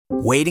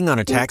Waiting on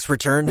a tax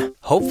return?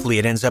 Hopefully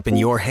it ends up in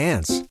your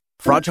hands.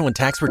 Fraudulent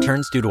tax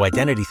returns due to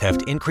identity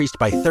theft increased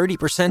by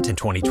 30% in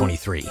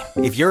 2023.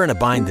 If you're in a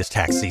bind this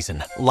tax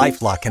season,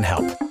 LifeLock can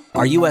help.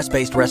 Our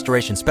U.S.-based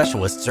restoration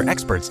specialists are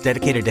experts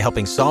dedicated to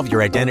helping solve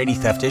your identity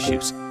theft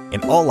issues.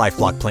 And all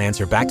LifeLock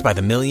plans are backed by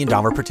the $1 Million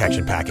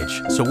Protection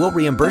Package. So we'll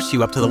reimburse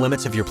you up to the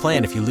limits of your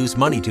plan if you lose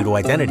money due to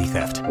identity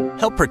theft.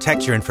 Help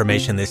protect your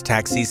information this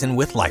tax season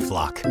with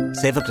LifeLock.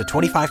 Save up to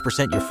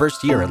 25% your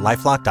first year at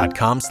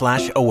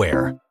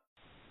LifeLock.com/aware.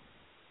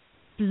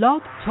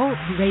 Blog Talk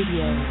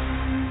Radio.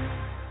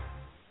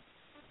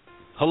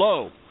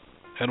 Hello,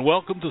 and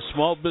welcome to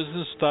Small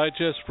Business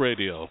Digest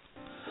Radio.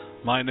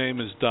 My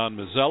name is Don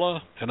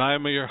Mazzella, and I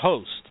am your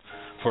host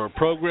for a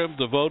program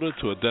devoted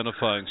to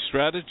identifying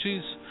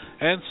strategies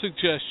and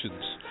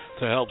suggestions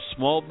to help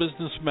small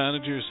business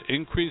managers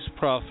increase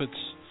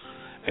profits,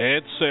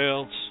 add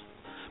sales,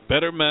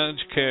 better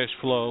manage cash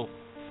flow,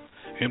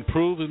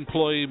 improve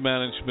employee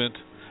management,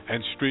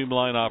 and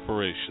streamline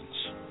operations.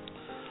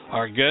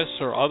 Our guests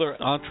are other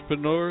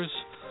entrepreneurs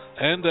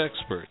and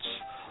experts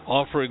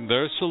offering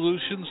their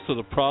solutions to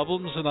the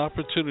problems and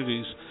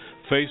opportunities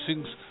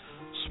facing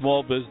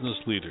small business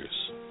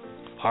leaders.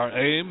 Our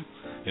aim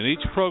in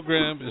each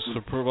program is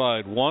to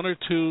provide one or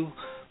two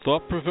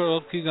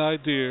thought-provoking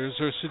ideas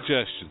or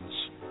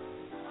suggestions.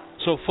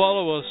 So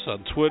follow us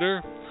on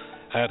Twitter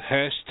at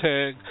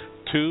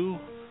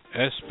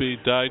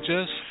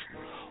 #2SBDigest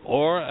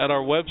or at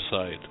our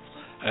website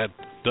at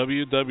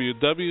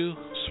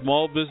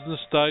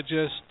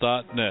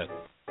www.smallbusinessdigest.net.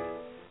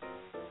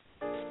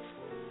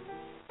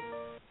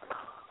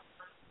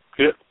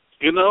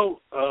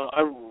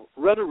 I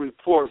read a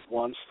report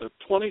once that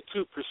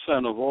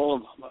 22% of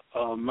all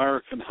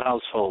American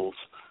households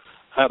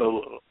had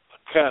a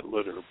cat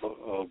litter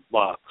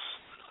box.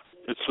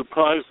 It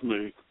surprised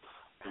me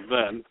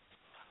then.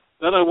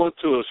 Then I went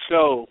to a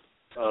show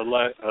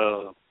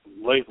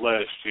late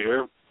last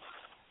year,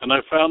 and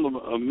I found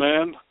a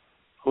man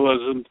who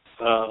has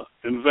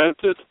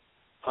invented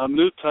a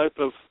new type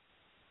of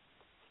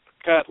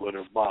cat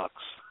litter box.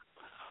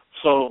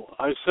 So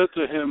I said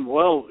to him,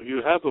 well,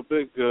 you have a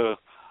big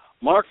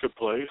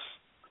marketplace,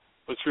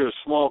 but you're a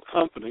small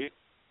company,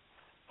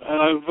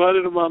 and I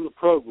invited him on the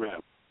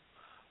program.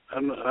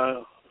 And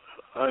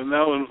I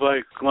now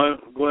invite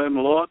Glenn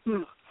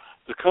Lawton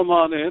to come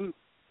on in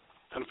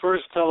and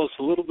first tell us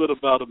a little bit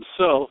about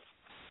himself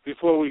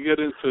before we get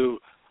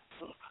into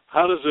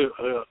how does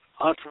an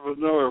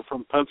entrepreneur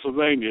from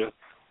Pennsylvania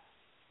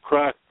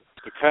crack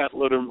the cat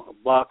litter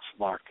box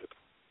market.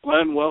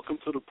 Glenn, welcome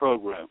to the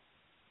program.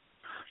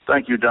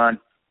 Thank you, Don.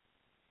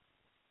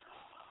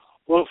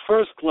 Well,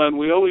 first, Glenn,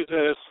 we always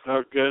ask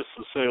our guests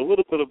to say a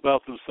little bit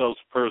about themselves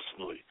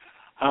personally,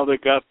 how they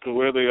got to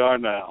where they are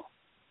now.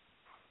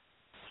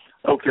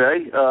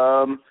 Okay.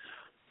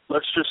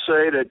 Let's just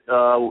say that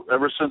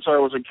ever since I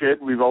was a kid,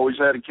 we've always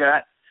had a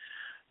cat,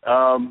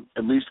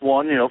 at least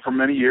one, for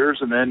many years.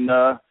 And then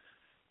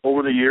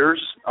over the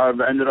years, I've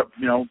ended up,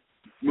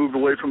 moved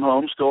away from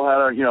home, still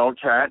had a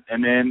cat.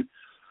 And then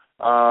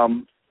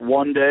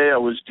one day I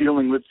was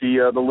dealing with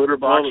the litter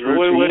box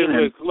routine.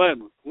 Wait,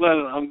 Glenn,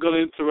 I'm going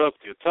to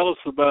interrupt you. Tell us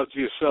about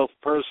yourself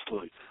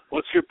personally.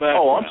 What's your background?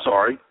 Oh, I'm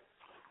sorry.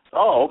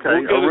 Oh, okay.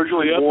 We'll get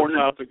originally into the born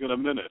other topic in a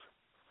minute.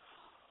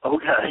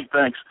 Okay,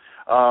 thanks.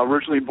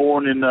 Originally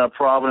born in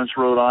Providence,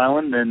 Rhode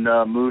Island, and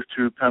moved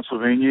to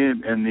Pennsylvania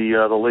in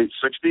the late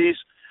 60s.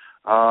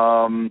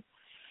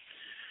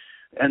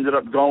 Ended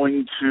up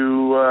going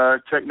to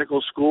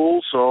technical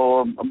school,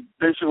 so I'm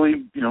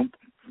basically,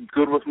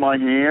 good with my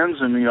hands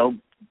and,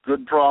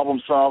 good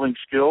problem-solving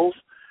skills.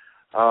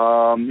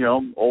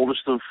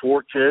 Oldest of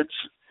 4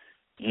 kids,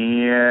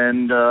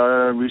 and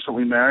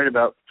recently married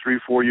about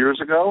 3-4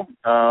 years ago,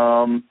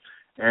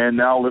 and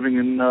now living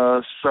in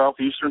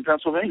southeastern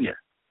Pennsylvania.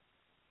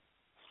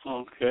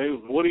 Okay.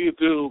 What do you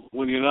do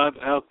when you're not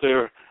out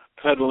there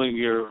peddling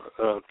your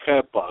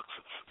cat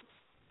boxes?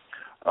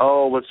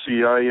 Oh, let's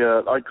see.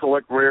 I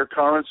collect rare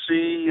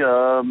currency.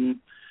 I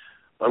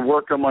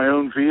work on my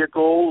own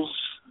vehicles.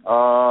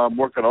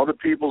 Work on other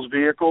people's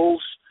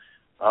vehicles.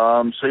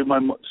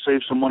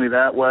 Save some money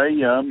that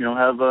way.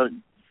 Have a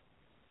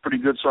pretty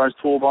good sized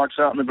toolbox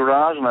out in the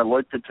garage, and I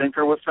like to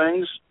tinker with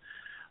things,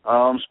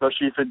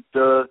 especially if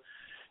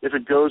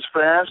it goes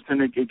fast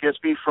and it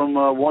gets me from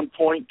one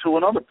point to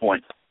another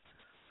point.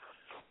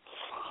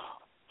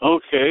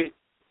 Okay.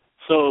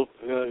 So,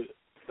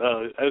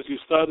 as you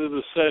started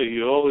to say,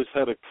 you always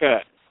had a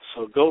cat.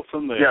 So go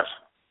from there. Yes.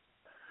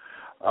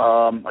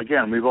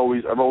 Again, I've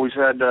always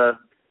had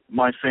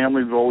my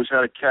family. We've always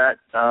had a cat.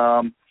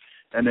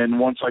 And then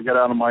once I got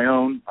out on my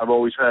own, I've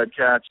always had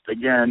cats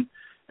again.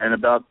 And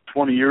about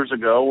 20 years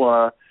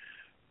ago,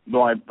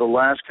 the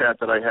last cat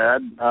that I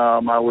had,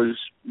 I was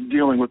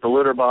dealing with the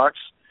litter box,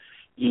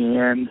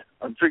 and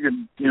I figured,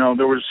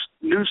 there was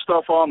new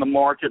stuff on the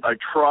market. I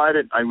tried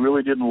it. I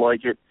really didn't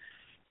like it.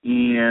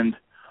 And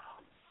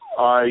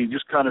I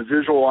just kind of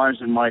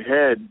visualized in my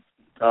head,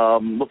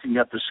 looking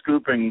at the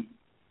scooping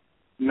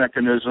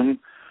mechanism,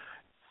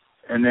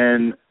 and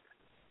then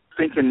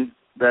thinking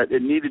that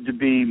it needed to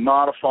be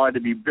modified to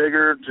be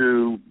bigger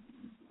to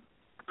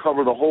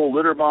cover the whole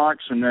litter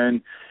box, and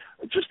then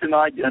just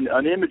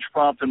an image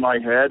popped in my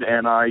head,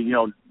 and I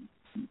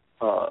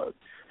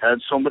had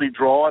somebody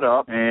draw it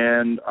up,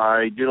 and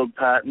I did a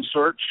patent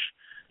search.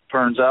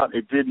 Turns out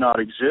it did not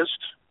exist,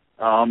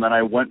 and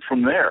I went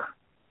from there.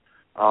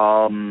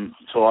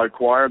 So I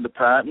acquired the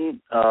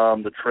patent,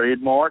 the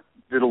trademark,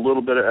 did a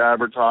little bit of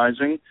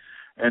advertising,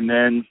 and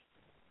then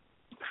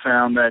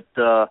found that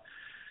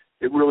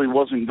it really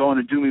wasn't going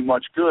to do me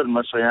much good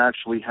unless I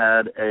actually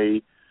had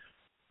a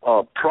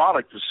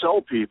product to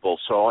sell people.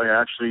 So I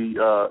actually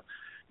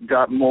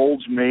got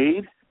molds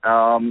made,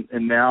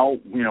 and now,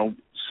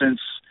 since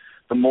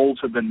the molds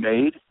have been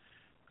made,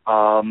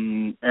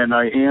 and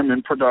I am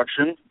in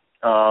production,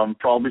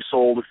 probably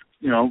sold,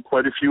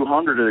 quite a few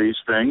hundred of these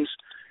things,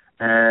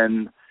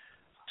 and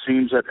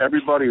seems that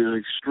everybody is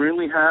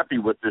extremely happy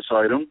with this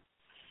item.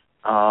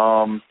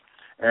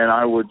 And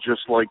I would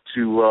just like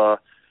to,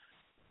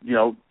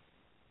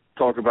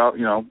 talk about,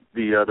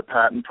 the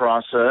patent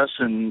process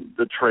and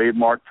the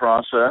trademark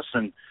process.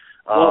 And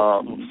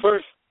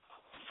first,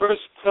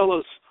 tell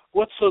us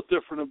what's so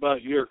different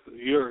about your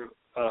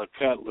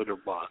cat litter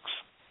box.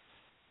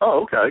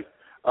 Oh, okay.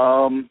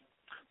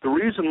 The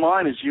reason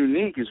mine is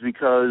unique is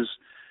because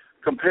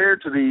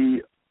compared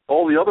to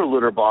all the other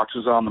litter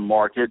boxes on the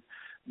market,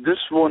 this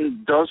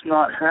one does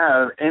not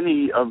have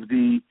any of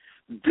the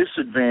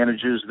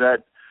disadvantages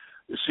that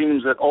it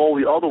seems that all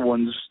the other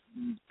ones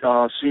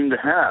seem to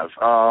have.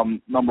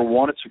 Number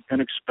one, it's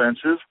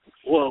inexpensive.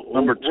 Well,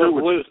 number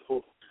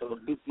two,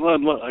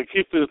 I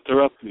keep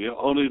interrupting you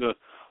only to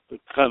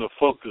kind of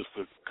focus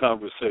the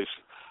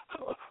conversation.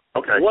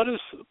 Okay.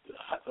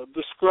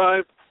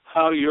 Describe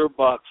how your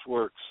box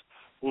works,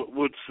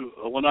 which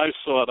when I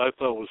saw it, I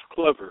thought was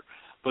clever,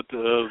 but the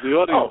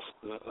audience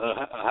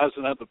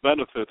hasn't had the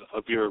benefit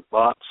of your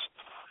box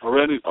or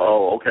anything.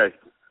 Oh, okay.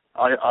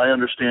 I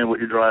understand what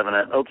you're driving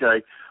at.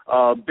 Okay.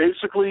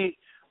 Basically,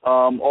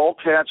 all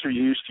cats are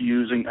used to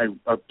using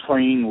a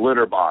plain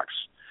litter box.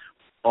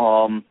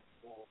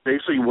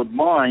 Basically, with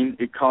mine,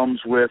 it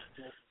comes with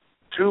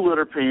 2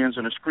 litter pans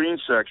and a screen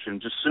section.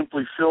 Just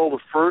simply fill the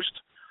first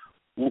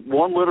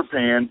 1 litter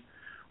pan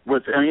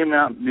with the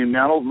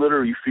amount of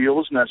litter you feel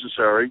is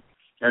necessary,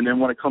 and then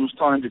when it comes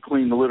time to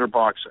clean the litter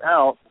box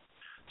out,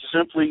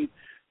 simply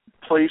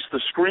place the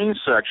screen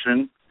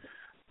section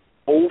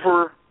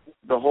over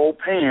the whole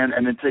pan,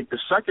 and then take the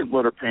second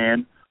litter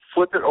pan,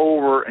 flip it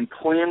over, and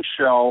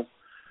clamshell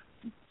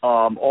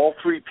all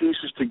 3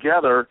 pieces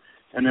together,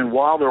 and then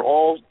while they're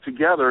all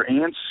together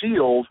and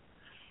sealed,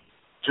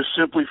 just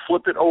simply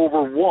flip it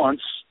over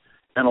once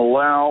and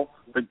allow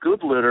the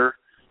good litter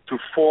to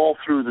fall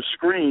through the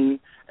screen,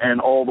 and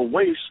all the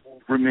waste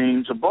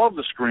remains above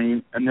the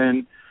screen, and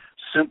then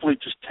simply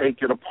just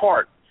take it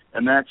apart,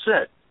 and that's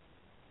it.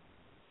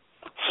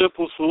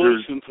 Simple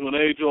solution to an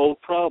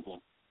age-old problem.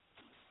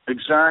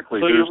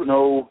 Exactly. So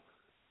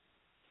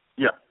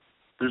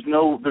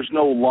there's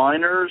no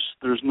liners,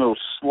 there's no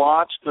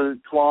slots to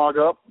clog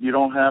up. You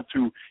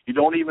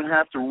don't even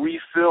have to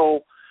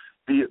refill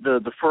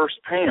the first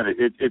pan.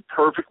 It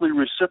perfectly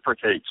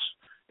reciprocates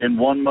in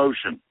one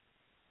motion.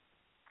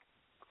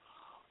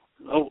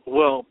 Oh,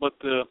 well, but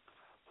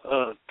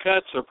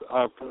cats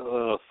are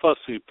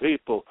fussy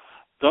people.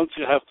 Don't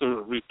you have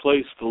to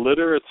replace the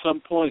litter at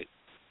some point?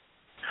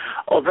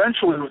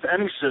 Eventually, with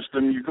any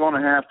system, you're going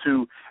to have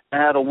to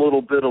add a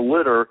little bit of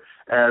litter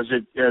as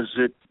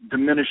it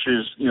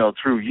diminishes,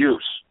 through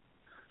use.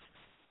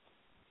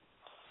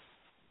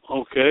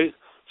 Okay,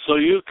 so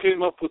you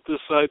came up with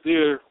this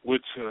idea,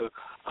 which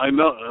I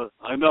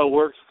know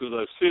works because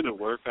I've seen it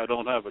work. I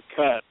don't have a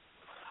cat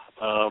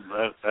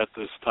at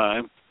this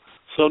time.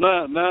 So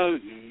now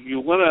you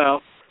went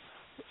out.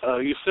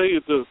 You say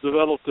you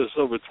developed this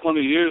over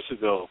 20 years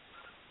ago,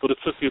 but it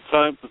took you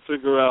time to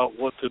figure out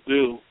what to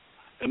do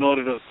in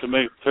order to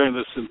turn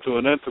this into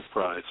an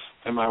enterprise.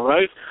 Am I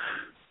right?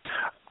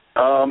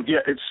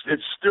 Yeah,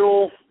 it's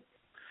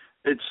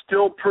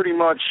still pretty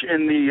much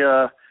in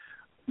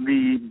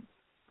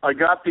I've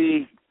got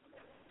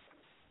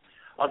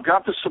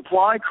the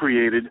supply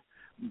created,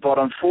 but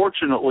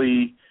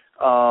unfortunately,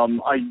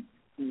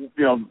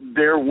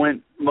 there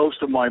went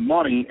most of my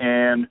money,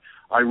 and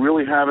I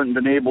really haven't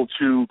been able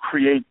to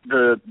create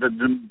the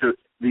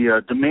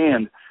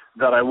demand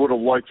that I would have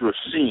liked to have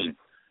seen.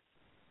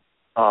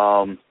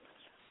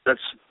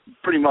 That's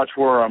pretty much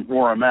where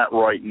I'm at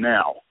right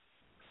now.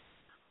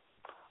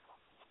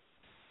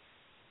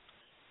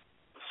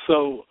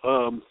 So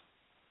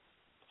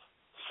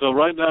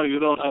right now you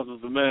don't have the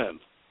demand.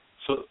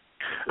 So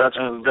that's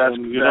correct.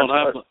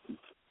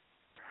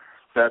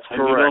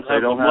 I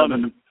don't have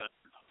the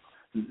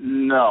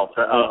No,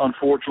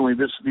 unfortunately,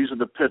 these are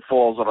the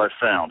pitfalls that I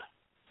found.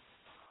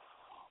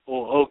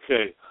 Well,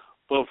 okay.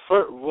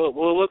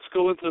 Well, let's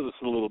go into this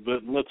a little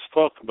bit and let's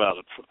talk about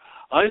it.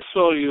 I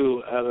saw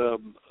you at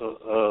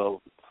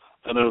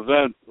an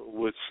event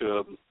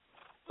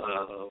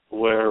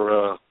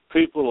where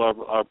people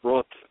are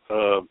brought,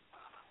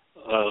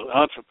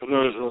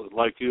 entrepreneurs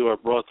like you are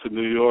brought to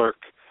New York,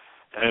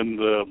 and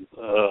the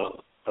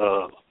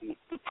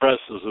press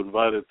is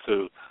invited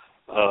to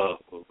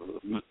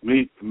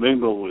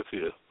mingle with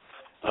you.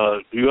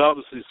 You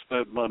obviously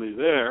spent money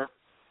there.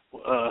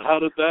 How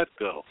did that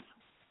go?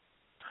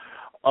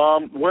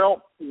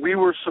 Well, we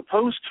were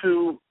supposed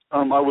to,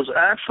 I was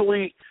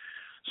actually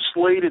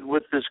slated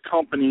with this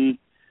company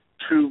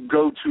to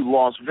go to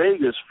Las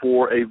Vegas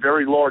for a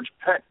very large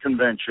pet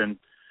convention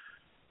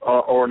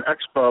or an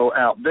expo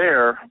out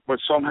there, but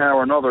somehow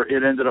or another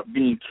it ended up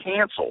being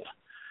canceled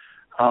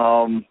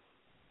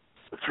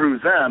through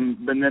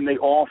them. And then they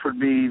offered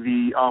me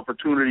the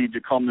opportunity to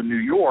come to New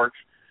York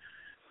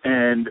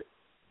and,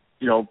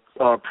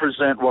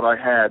 present what I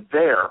had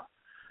there.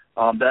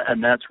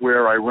 And that's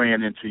where I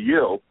ran into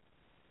you.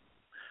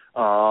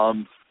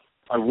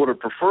 I would have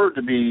preferred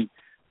to be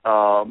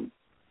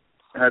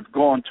had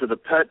gone to the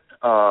pet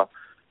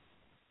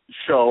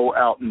show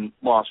out in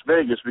Las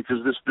Vegas,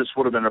 because this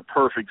would have been a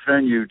perfect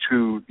venue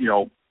to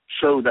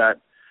show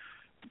that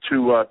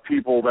to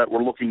people that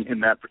were looking in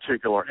that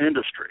particular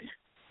industry.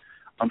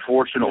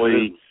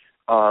 Unfortunately,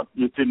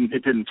 it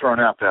didn't turn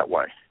out that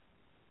way.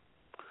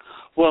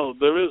 Well,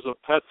 there is a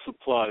pet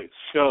supply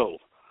show.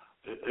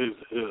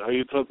 Are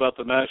you talking about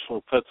the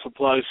National Pet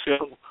Supply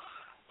Show,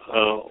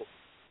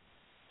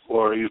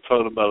 or are you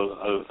talking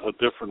about a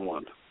different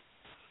one?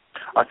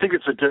 I think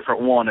it's a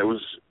different one.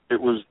 That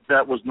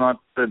was not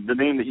the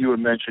name that you had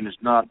mentioned is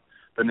not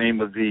the name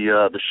of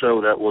the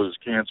show that was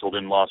canceled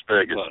in Las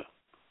Vegas.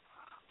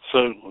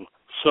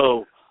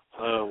 So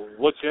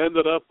what you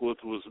ended up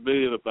with was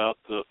me and about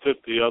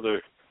 50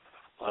 other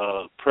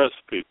press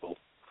people.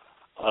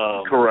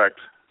 Correct.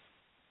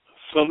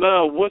 So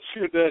now, what's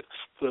your next?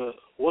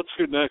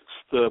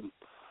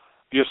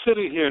 You're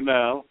sitting here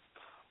now.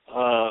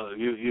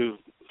 You've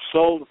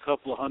sold a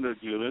couple of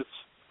hundred units.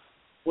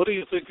 What are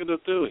you thinking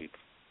of doing?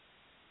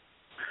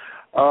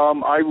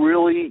 I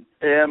really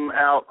am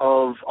out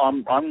of.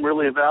 I'm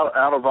really about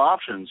out of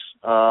options.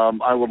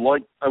 I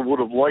would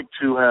have liked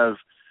to have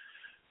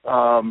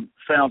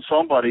found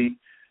somebody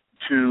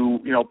to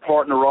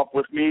partner up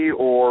with me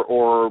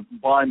or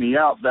buy me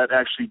out that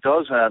actually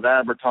does have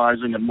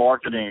advertising and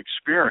marketing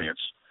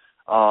experience.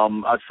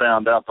 I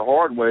found out the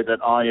hard way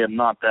that I am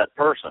not that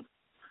person.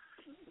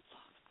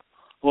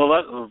 Well,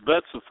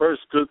 that's the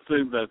first good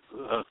thing that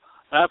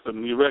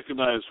happened. You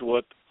recognize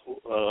what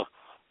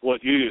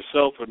you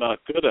yourself are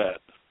not good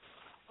at.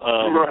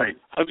 Right.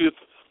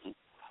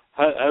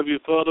 Have you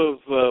thought of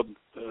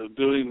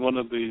doing one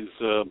of these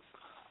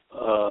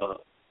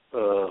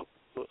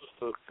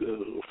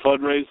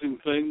fundraising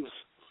things?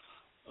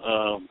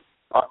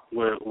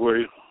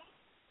 Where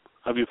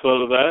have you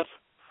thought of that?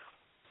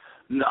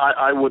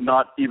 I would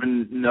not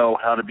even know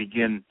how to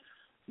begin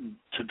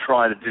to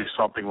try to do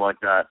something like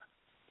that.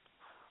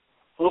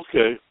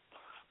 Okay.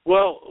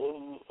 Well,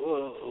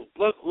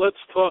 let's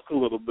talk a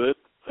little bit.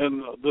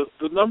 And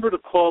the number to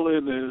call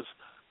in is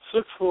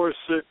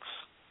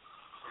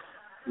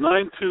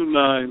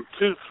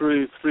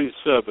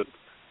 646-929-2337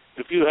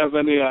 if you have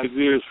any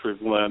ideas for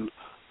Glenn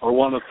or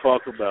want to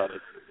talk about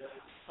it.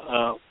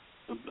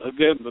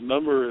 Again, the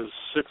number is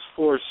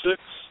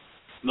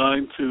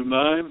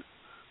 646-929-2337.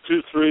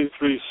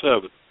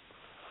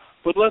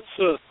 But let's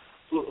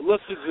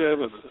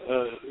examine.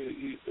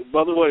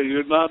 By the way,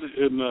 you're not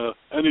in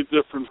any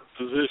different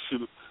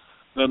position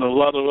than a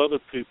lot of other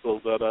people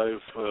that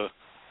I've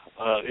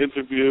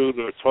interviewed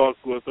or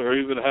talked with or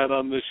even had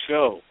on this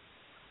show.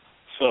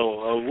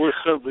 So we're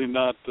certainly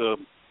not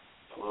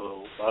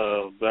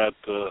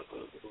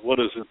what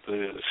is it,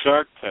 the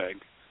Shark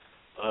Tank.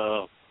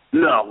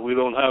 No. We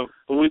don't have,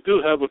 but we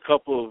do have a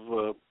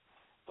couple of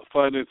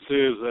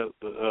financiers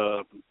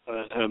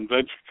and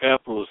venture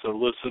capitalists that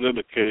listen in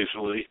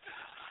occasionally.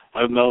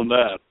 I've known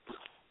that.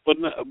 But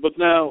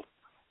now,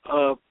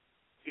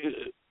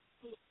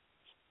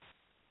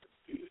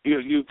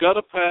 you've got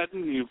a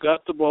patent, you've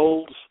got the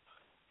molds,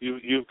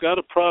 you've got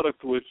a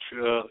product which,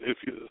 if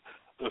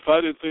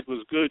I didn't think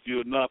was good, you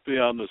would not be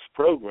on this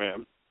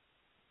program.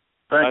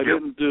 Thank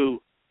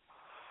you.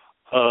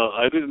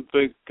 I didn't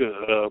think.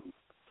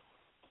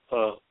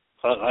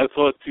 I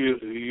thought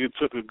you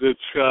took a good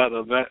shot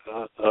on that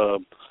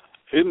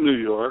in New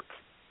York.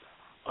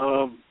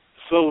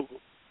 So,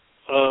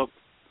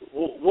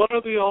 what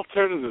are the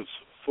alternatives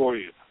for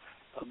you?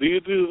 Do you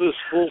do this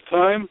full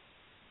time?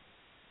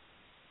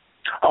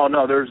 Oh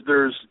no, there's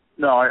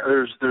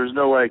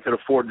no way I could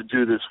afford to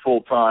do this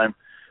full time.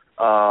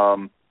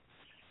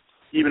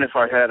 Even if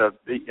I had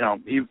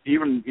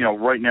even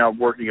right now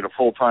working at a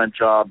full time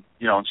job,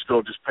 and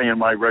still just paying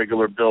my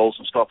regular bills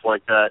and stuff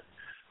like that,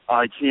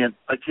 I can't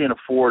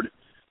afford,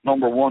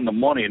 number one, the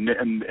money,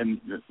 and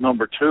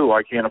number two,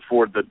 I can't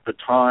afford the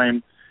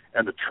time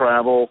and the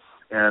travel.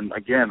 And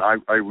again,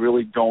 I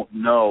really don't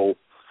know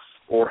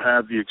or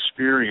have the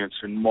experience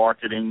in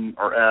marketing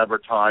or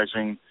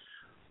advertising.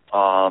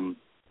 And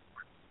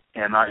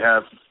I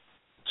have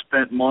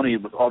spent money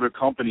with other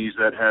companies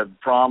that have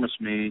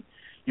promised me,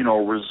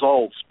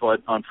 results,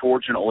 but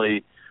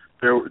unfortunately,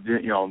 they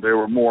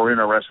were more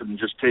interested in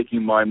just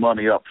taking my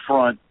money up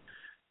front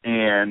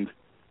and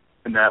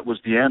and that was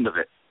the end of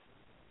it.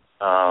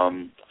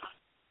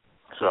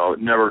 So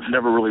it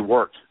never really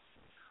worked.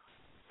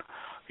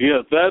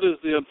 Yeah, that is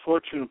the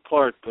unfortunate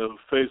part of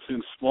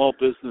facing small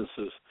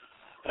businesses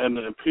and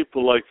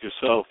people like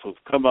yourself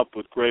who've come up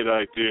with great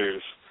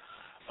ideas,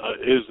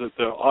 is that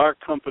there are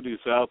companies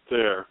out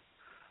there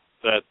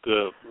that,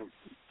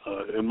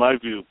 in my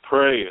view,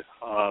 prey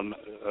on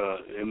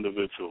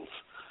individuals.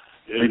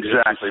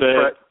 Exactly.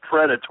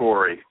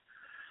 Predatory.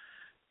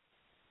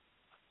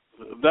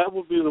 That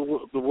would be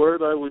the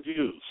word I would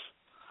use.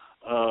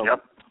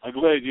 Yep. I'm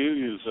glad you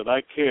use it.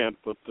 I can't,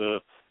 but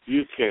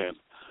you can.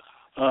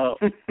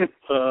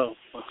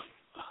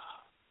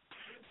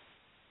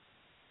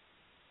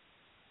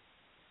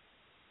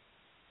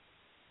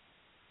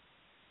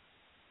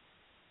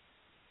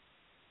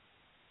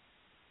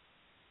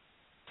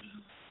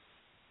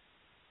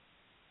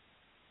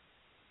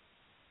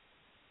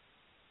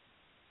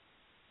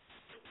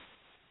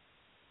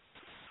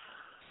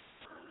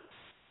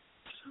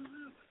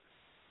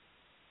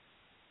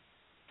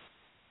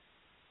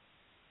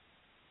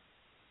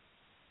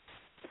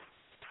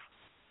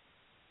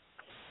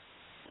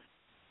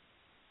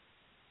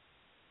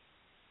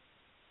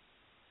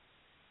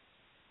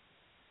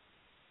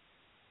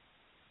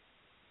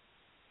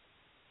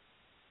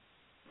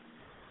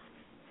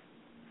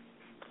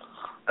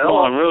 Well,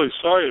 I'm really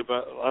sorry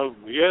about.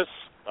 Yes,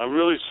 I'm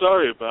really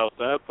sorry about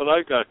that, but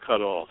I got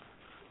cut off.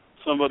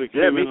 Somebody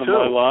came into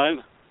my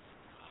line.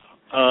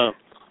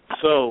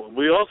 So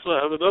we also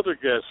have another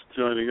guest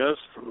joining us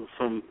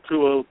from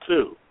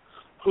 202.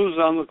 Who's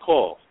on the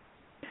call?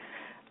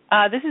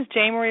 This is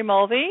Jane Marie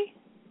Mulvey.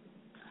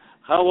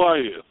 How are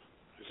you,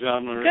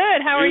 Jean Marie?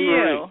 Good. How are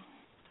you?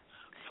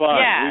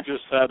 Fine. Yes.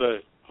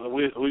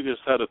 We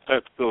just had a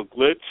technical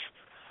glitch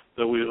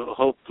that we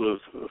hope to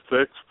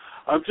fix.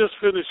 I'm just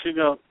finishing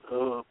up.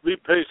 Be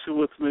patient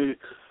with me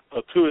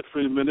 2 or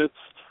 3 minutes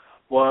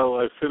while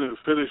I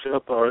finish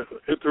up our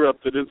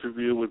interrupted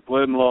interview with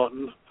Glenn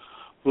Lawton,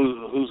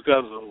 who's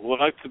got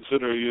what I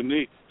consider a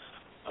unique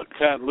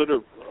cat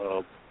litter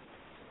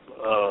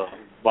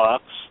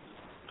box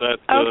that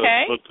but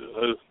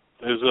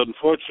is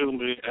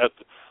unfortunately at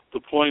the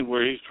point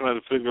where he's trying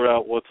to figure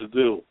out what to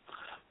do.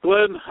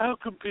 Glenn, how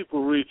can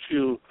people reach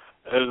you?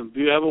 And do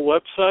you have a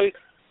website?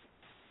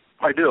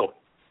 I do.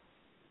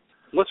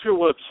 What's your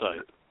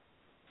website?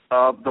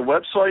 The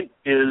website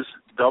is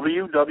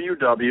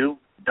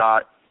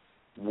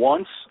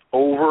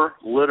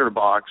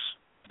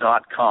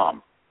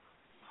www.onceoverlitterbox.com.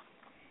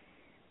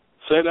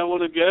 Say that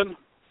one again.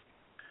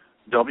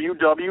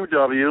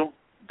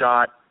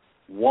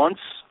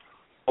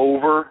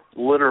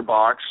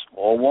 www.onceoverlitterbox,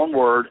 all one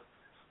word,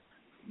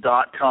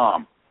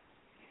 .com.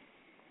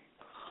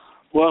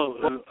 Well,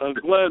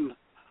 Glenn,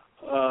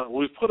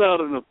 we put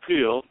out an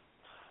appeal,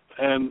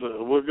 and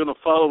we're going to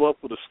follow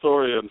up with a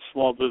story on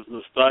Small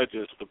Business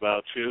Digest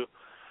about you,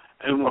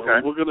 and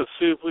we're going to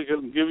see if we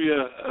can give you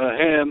a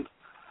hand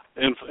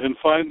in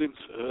finding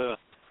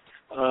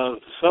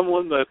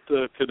someone that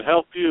can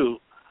help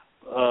you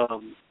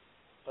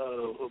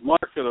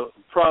market a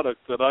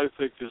product that I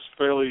think is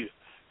fairly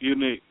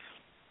unique.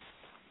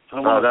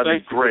 That'd be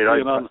great.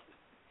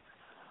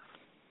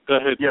 Go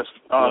ahead. Yes.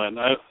 Glenn.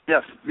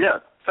 Yeah.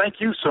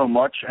 Thank you so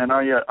much, and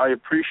I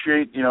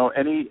appreciate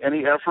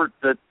any effort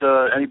that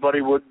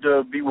anybody would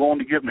be willing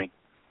to give me.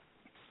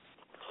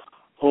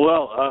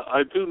 Well,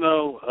 I do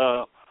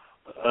know,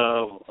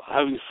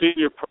 having seen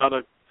your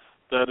product,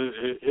 that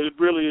it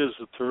really is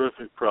a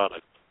terrific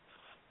product.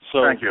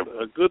 So thank you.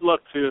 Good luck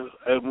to you,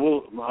 and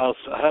I'll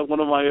have one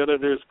of my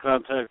editors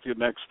contact you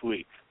next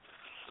week.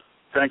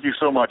 Thank you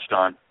so much,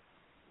 Don.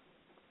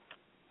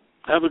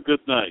 Have a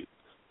good night.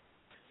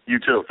 You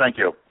too. Thank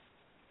you.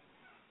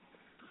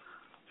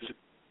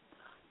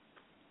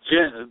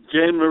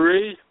 Jane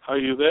Marie, are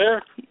you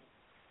there?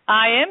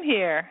 I am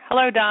here.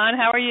 Hello, Don.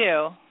 How are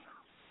you?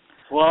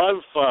 Well,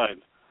 I'm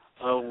fine.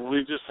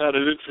 We just had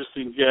an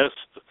interesting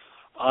guest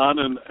on,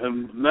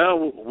 and now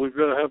we're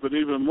going to have an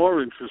even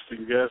more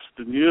interesting guest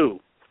than you.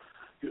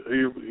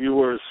 You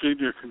were a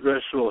senior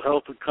congressional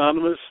health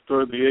economist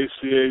during the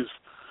ACA's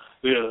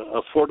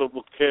the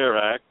Affordable Care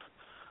Act,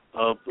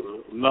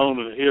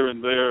 known here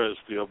and there as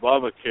the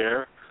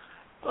Obamacare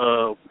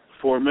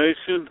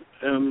formation,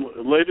 and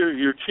later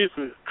you're chief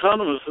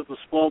economist at the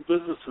Small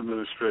Business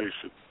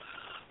Administration.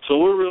 So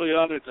we're really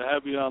honored to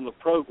have you on the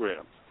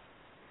program.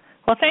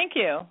 Well, thank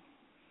you.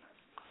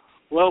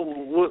 Well,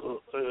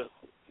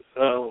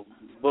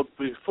 but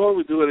before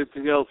we do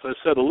anything else, I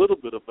said a little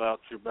bit about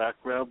your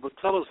background, but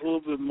tell us a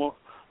little bit more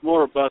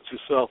about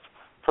yourself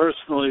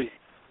personally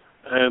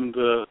and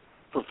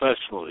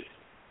professionally.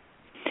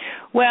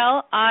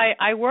 Well,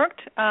 I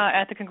worked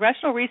at the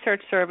Congressional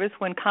Research Service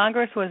when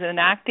Congress was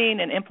enacting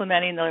and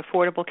implementing the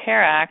Affordable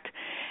Care Act,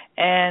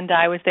 and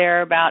I was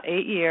there about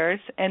 8 years.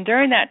 And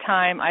during that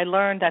time, I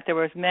learned that there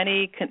was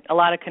a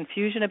lot of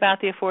confusion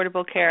about the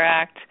Affordable Care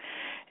Act.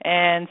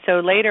 And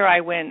so later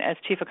I went as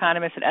chief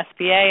economist at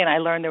SBA, and I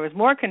learned there was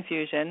more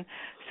confusion.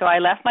 So I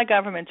left my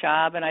government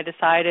job, and I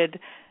decided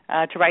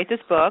to write this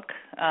book,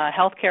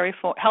 Health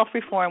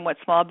Reform, What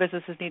Small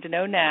Businesses Need to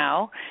Know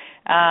Now,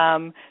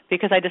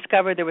 because I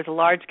discovered there was a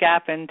large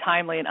gap in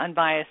timely and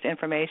unbiased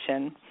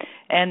information,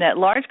 and that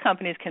large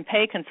companies can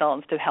pay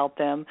consultants to help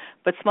them,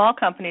 but small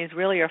companies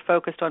really are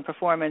focused on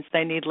performance.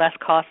 They need less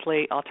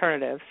costly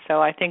alternatives.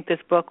 So I think this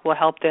book will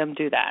help them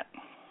do that.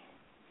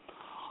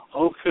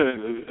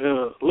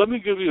 Okay. Let me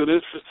give you an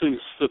interesting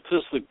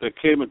statistic that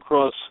came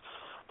across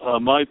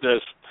my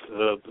desk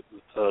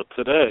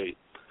today.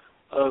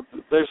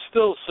 There's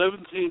still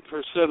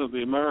 17% of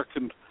the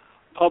American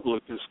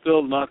public is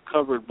still not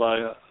covered by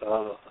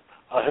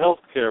a health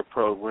care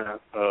program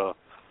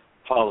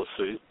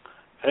policy,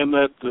 and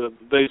that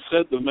they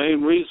said the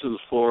main reasons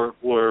for it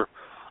were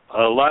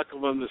lack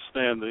of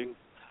understanding,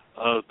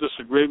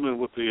 disagreement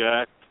with the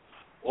act,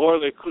 or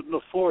they couldn't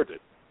afford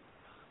it.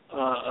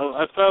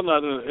 I found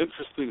that an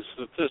interesting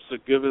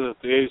statistic, given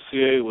that the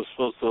ACA was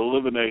supposed to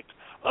eliminate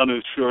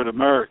uninsured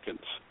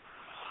Americans.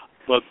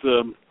 But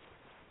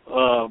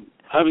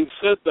having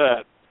said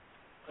that,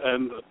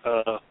 and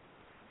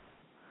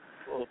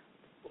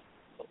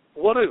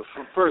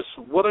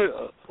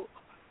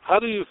how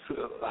do you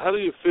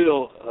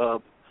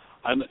feel?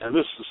 And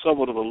this is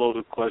somewhat of a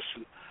loaded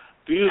question.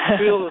 Do you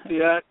feel that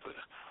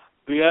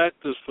the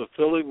act is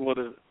fulfilling what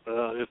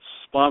its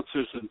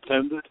sponsors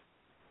intended?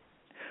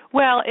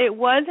 Well, it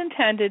was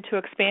intended to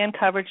expand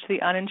coverage to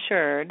the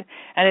uninsured,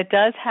 and it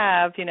does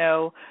have,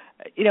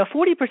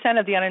 40%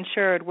 of the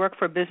uninsured work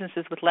for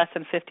businesses with less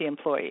than 50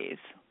 employees,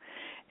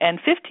 and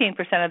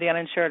 15% of the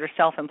uninsured are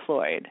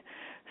self-employed.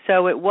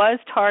 So it was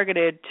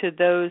targeted to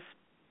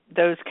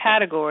those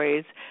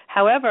categories.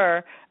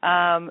 However,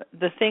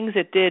 the things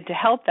it did to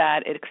help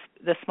that,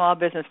 the small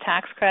business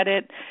tax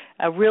credit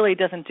really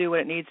doesn't do what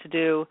it needs to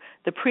do.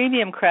 The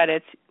premium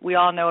credits, we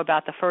all know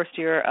about the first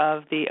year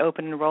of the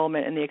open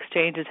enrollment, and the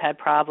exchanges had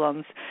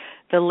problems.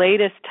 The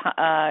latest,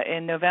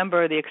 in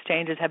November, the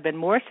exchanges have been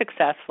more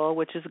successful,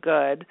 which is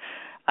good,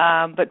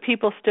 but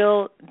people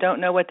still don't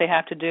know what they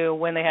have to do,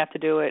 when they have to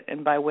do it,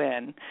 and by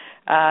when.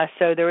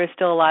 So there is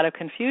still a lot of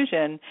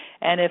confusion,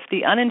 and if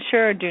the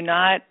uninsured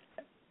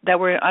that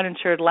were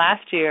uninsured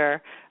last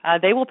year,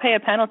 they will pay a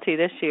penalty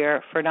this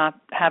year for not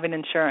having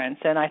insurance,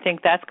 and I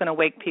think that's going to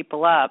wake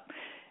people up.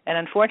 And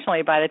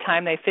unfortunately, by the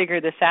time they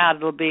figure this out,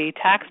 it'll be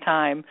tax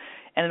time,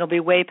 and it'll be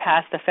way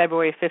past the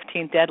February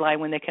 15th deadline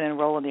when they can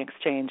enroll in the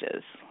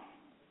exchanges.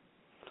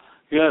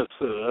 Yes,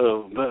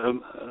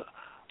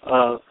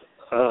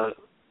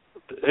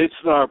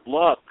 H&R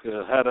Block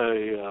had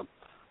a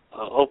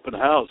open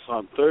house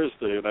on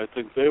Thursday, and I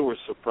think they were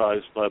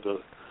surprised by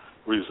the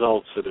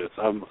results of it.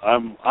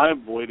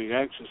 I'm waiting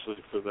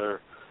anxiously for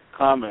their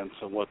comments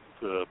on what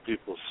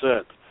people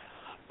said.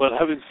 But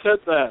having said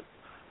that,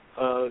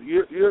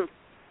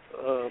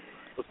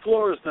 the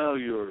floor is now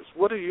yours.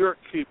 What are your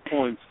key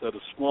points that a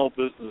small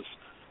business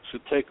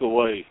should take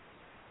away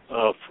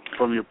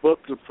from your book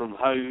and from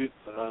how you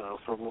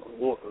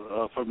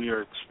from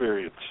your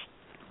experience?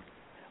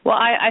 Well,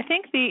 I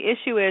think the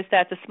issue is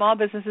that the small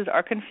businesses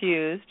are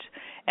confused,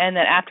 and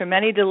that after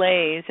many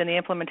delays in the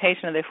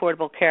implementation of the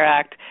Affordable Care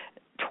Act,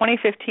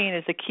 2015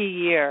 is a key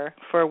year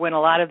for when a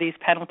lot of these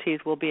penalties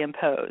will be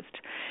imposed.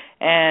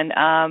 And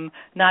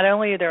not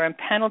only are there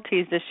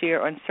penalties this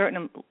year on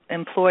certain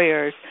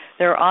employers,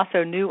 there are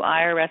also new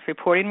IRS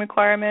reporting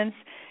requirements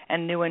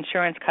and new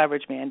insurance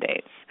coverage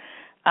mandates.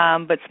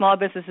 But small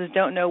businesses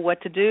don't know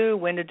what to do,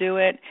 when to do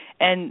it,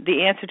 and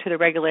the answer to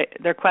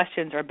their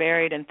questions are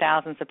buried in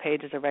thousands of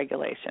pages of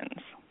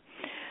regulations.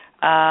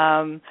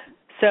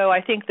 So I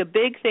think the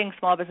big thing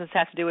small businesses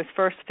have to do is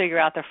first figure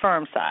out their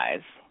firm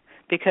size,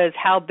 because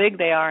how big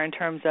they are in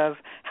terms of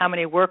how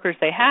many workers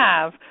they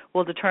have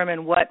will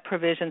determine what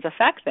provisions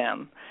affect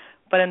them.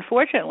 But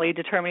unfortunately,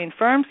 determining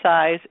firm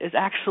size is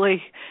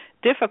actually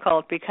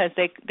difficult because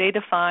they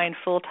define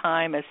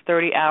full-time as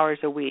 30 hours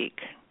a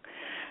week.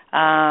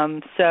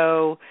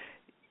 So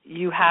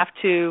you have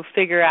to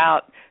figure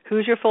out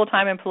who's your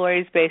full-time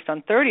employees based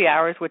on 30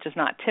 hours, which is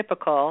not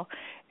typical,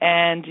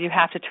 and you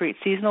have to treat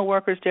seasonal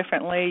workers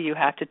differently. You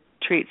have to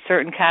treat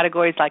certain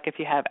categories, like if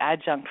you have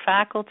adjunct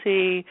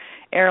faculty,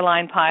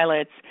 airline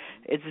pilots.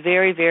 It's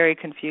very, very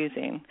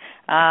confusing.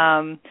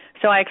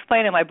 So I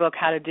explain in my book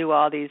how to do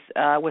all these,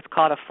 what's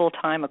called a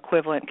full-time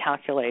equivalent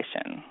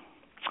calculation.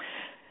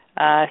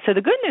 So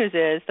the good news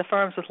is the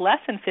firms with less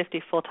than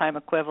 50 full-time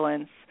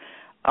equivalents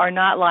are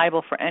not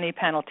liable for any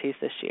penalties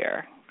this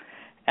year.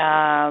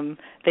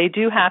 They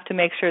do have to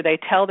make sure they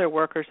tell their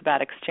workers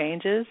about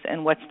exchanges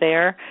and what's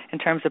there in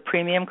terms of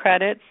premium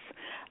credits.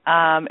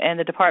 And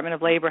the Department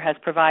of Labor has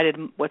provided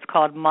what's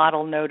called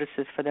model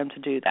notices for them to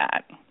do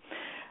that.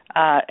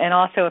 And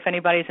also, if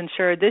anybody's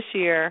insured this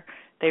year,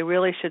 they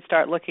really should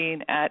start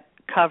looking at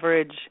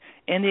coverage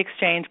in the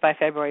exchange by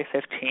February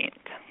 15th.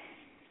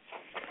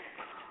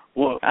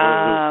 Well,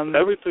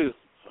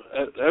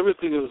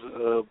 everything is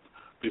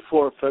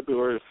before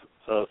February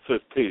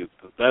 15th.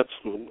 That's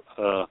in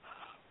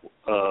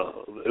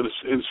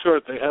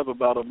short, they have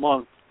about a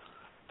month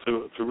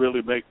to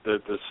really make their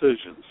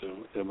decisions.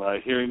 Am I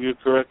hearing you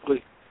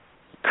correctly?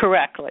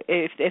 correctly.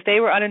 If they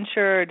were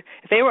uninsured,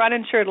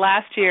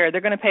 last year,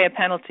 they're going to pay a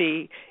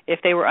penalty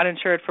if they were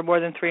uninsured for more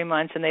than 3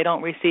 months and they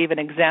don't receive an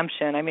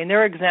exemption. I mean,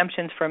 there are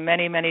exemptions for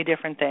many, many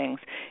different things.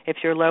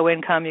 If you're low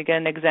income, you get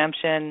an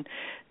exemption.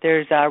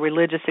 There's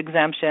religious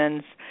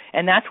exemptions,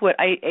 and that's what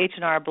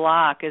H&R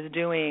Block is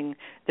doing.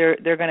 They're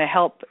going to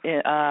help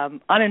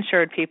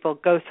uninsured people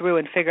go through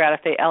and figure out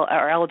if they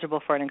are eligible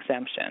for an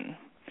exemption.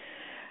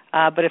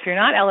 But if you're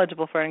not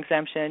eligible for an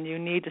exemption, you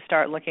need to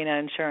start looking at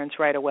insurance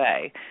right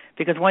away,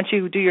 because once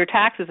you do your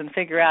taxes and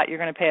figure out you're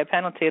going to pay a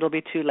penalty, it'll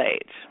be too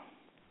late.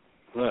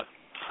 Right.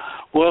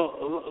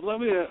 Well,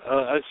 let me.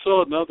 I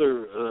saw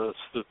another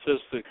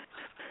statistic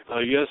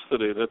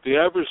yesterday that the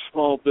average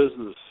small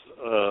business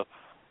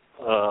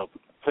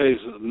pays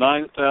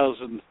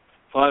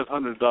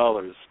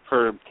 $9,500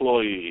 per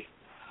employee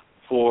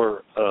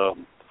for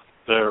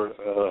their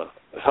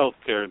health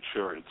care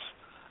insurance.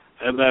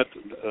 And that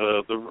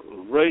the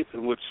rate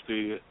in which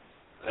the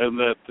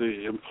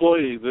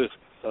employee this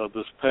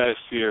past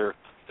year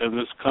and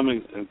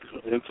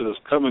into this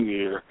coming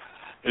year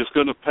is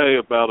going to pay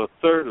about a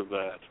third of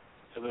that.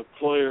 An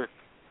employer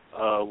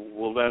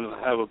will then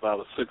have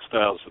about a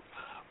 $6,000.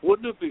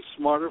 Wouldn't it be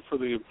smarter for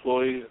the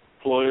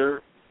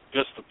employer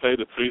just to pay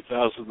the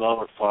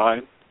 $3,000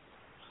 fine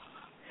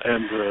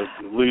and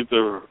leave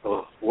their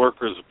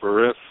workers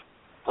bereft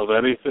of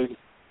anything?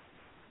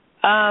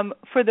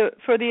 For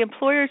the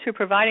employers who are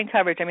providing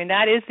coverage, I mean,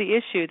 that is the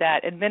issue,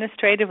 that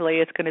administratively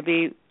it's going to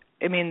be,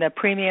 I mean, the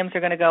premiums are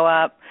going to go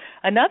up.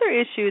 Another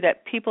issue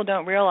that people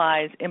don't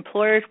realize,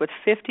 employers with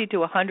 50 to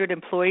 100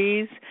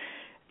 employees,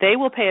 they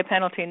will pay a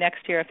penalty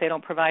next year if they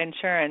don't provide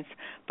insurance,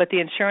 but the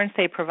insurance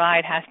they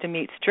provide has to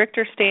meet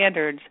stricter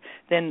standards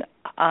than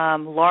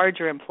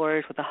larger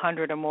employers with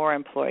 100 or more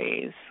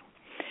employees.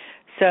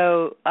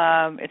 So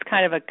it's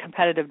kind of a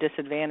competitive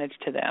disadvantage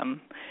to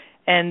them.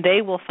 And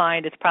they will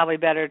find it's probably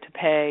better to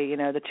pay,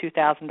 the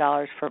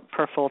 $2,000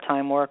 per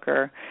full-time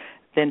worker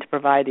than to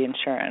provide the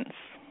insurance.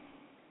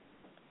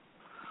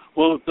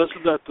 Well,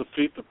 doesn't that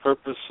defeat the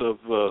purpose of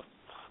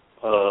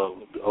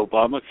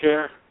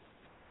Obamacare?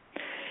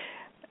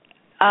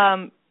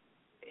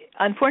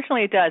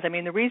 Unfortunately, it does. I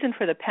mean, the reason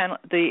for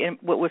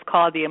what was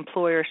called the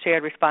employer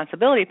shared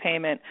responsibility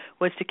payment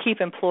was to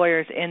keep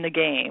employers in the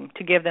game,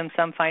 to give them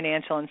some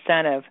financial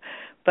incentive.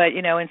 But,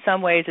 in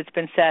some ways it's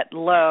been set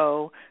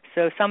low.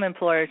 So some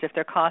employers, if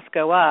their costs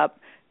go up,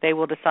 they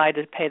will decide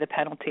to pay the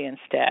penalty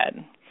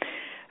instead.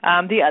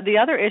 The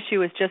other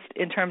issue is just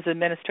in terms of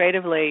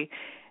administratively,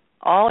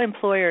 all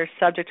employers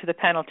subject to the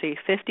penalty,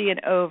 50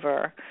 and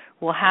over,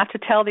 will have to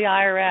tell the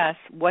IRS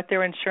what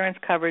their insurance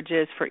coverage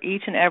is for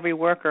each and every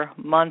worker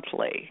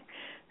monthly.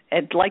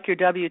 And like your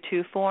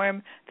W-2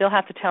 form, they'll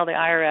have to tell the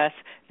IRS,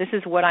 this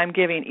is what I'm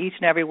giving each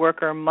and every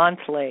worker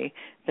monthly,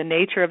 the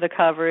nature of the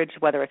coverage,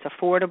 whether it's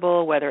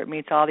affordable, whether it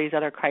meets all these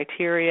other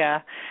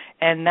criteria,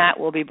 and that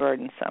will be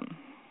burdensome.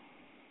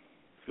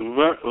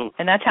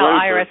 And that's how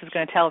IRS is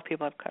going to tell if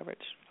people have coverage.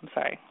 I'm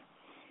sorry.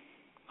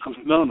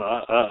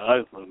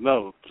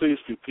 No, please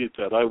repeat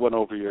that. I went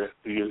over your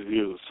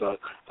views.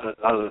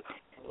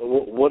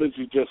 What did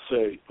you just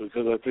say?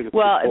 Because I think it's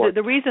important.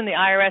 The reason the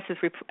IRS is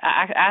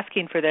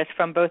asking for this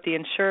from both the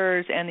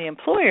insurers and the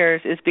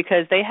employers is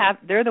because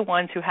they're the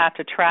ones who have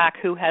to track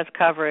who has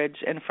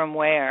coverage and from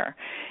where.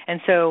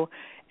 And so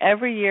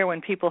every year when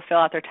people fill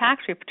out their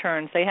tax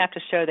returns, they have to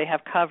show they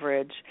have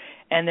coverage,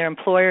 and their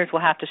employers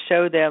will have to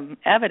show them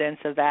evidence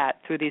of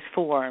that through these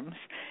forms,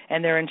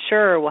 and their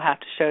insurer will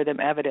have to show them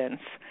evidence.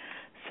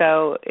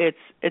 So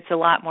it's a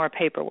lot more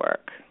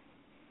paperwork.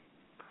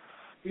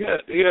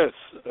 Yes.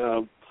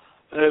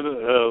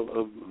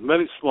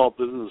 Many small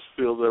businesses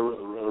feel they're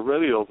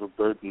already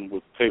overburdened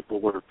with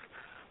paperwork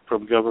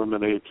from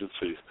government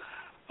agencies.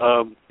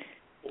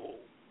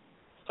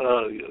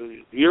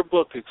 Your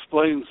book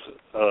explains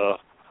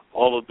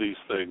all of these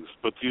things,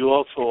 but you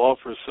also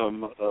offer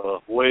some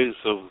ways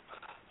of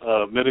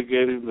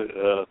mitigating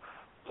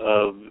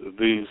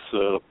these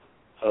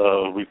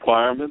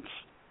requirements.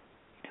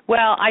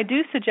 Well, I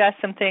do suggest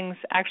some things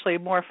actually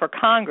more for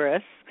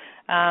Congress,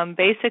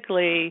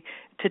 basically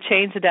to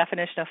change the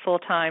definition of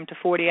full-time to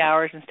 40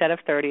 hours instead of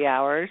 30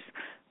 hours,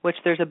 which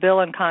there's a bill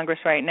in Congress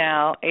right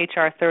now,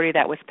 H.R. 30,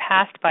 that was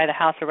passed by the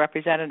House of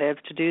Representatives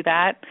to do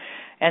that,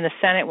 and the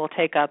Senate will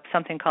take up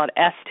something called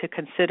S to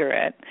consider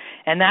it,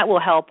 and that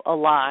will help a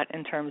lot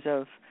in terms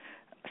of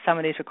some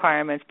of these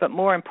requirements. But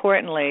more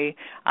importantly,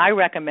 I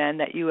recommend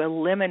that you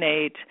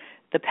eliminate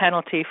the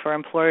penalty for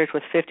employers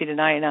with 50 to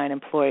 99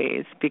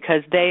 employees,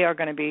 because they are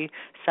going to be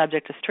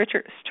subject to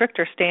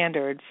stricter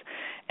standards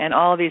and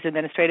all of these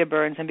administrative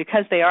burdens. And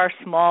because they are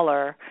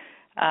smaller,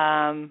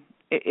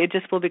 it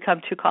just will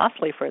become too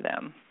costly for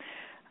them.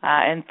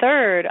 And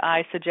third,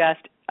 I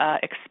suggest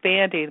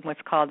expanding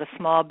what's called the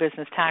small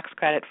business tax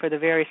credit for the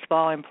very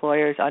small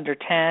employers under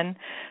 10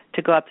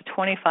 to go up to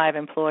 25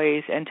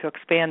 employees, and to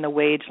expand the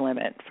wage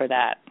limit for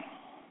that.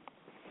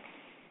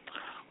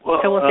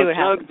 Well, so we'll see what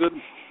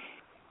happens.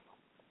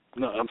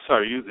 No, I'm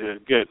sorry. You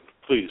again,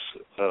 please.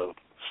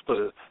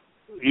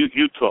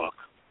 You talk.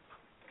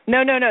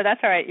 No, that's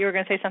all right. You were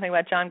going to say something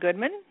about John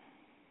Goodman?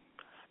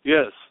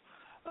 Yes.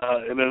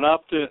 In an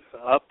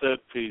op-ed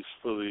piece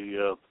for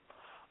the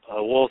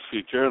Wall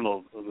Street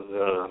Journal,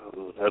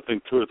 I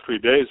think 2 or 3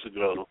 days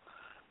ago,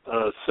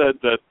 said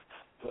that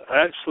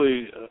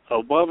actually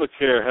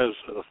Obamacare has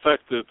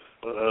affected,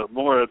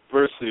 more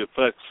adversely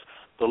affects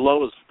the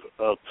lowest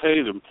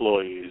paid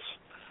employees,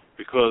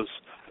 because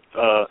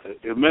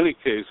in many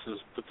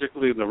cases,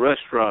 particularly in the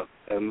restaurant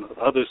and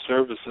other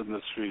service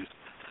industries,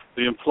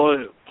 the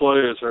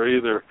employers are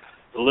either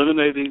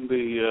eliminating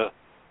the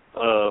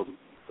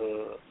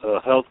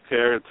health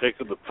care and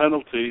taking the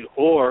penalty,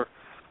 or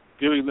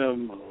giving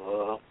them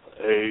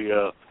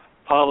a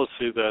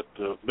policy that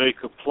may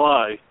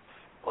comply,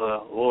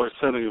 or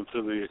sending them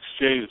to the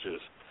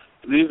exchanges.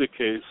 In either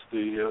case,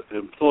 the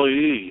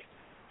employee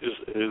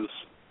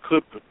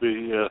could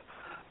be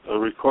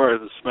required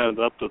to spend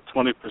up to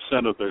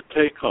 20% of their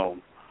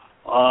take-home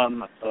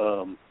on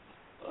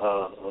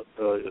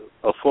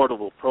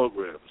affordable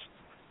programs.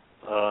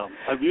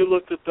 Have you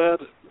looked at that?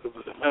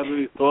 Have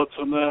any thoughts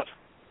on that?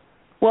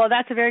 Well,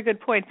 that's a very good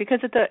point,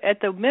 because at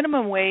the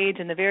minimum wage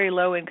and the very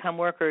low-income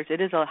workers,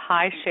 it is a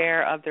high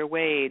share of their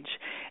wage.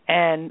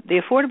 And the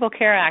Affordable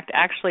Care Act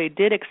actually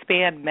did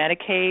expand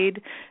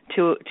Medicaid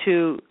to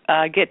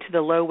get to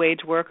the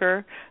low-wage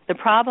worker. The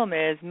problem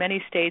is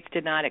many states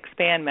did not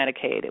expand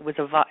Medicaid. It was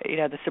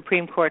the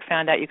Supreme Court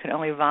found out you could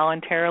only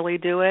voluntarily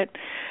do it.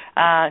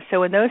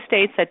 So in those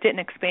states that didn't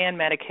expand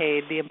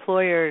Medicaid, the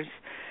employers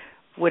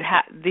would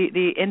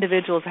the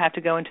individuals have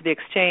to go into the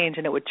exchange,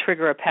 and it would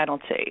trigger a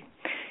penalty.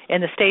 In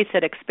the states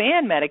that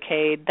expand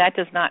Medicaid, that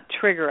does not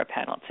trigger a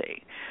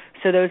penalty.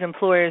 So those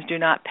employers do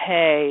not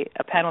pay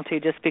a penalty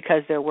just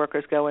because their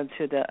workers go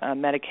into the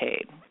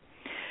Medicaid.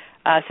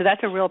 So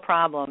that's a real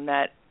problem.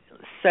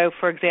 So,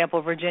 for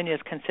example, Virginia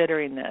is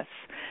considering this.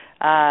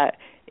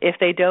 If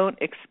they don't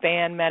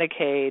expand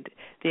Medicaid,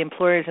 the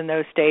employers in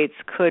those states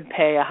could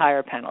pay a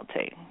higher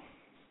penalty.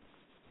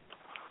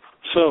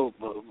 So,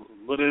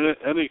 but in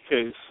any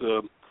case,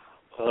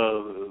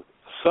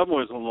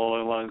 somewhere along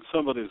the line,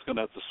 somebody's going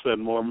to have to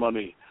spend more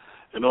money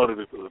in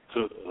order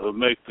to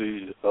make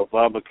the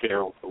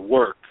Obamacare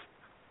work.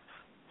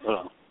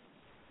 Yes.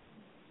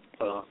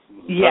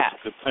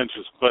 That's a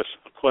contentious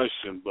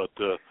question, but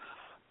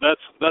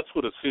that's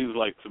what it seems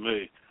like to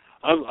me.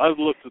 I've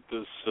looked at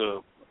this.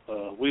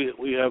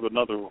 We have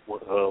another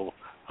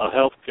a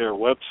healthcare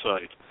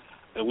website,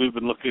 and we've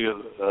been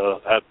looking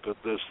at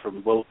this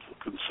from both a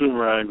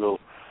consumer angle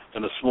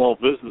and a small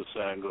business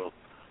angle.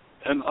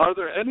 And are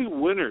there any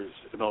winners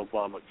in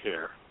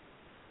Obamacare?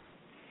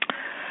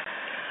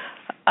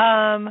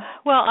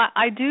 Well,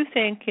 I do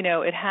think,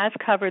 it has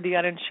covered the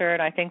uninsured.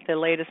 I think the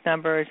latest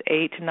number is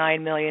 8 to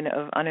 9 million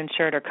of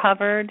uninsured are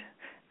covered.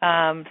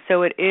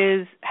 So it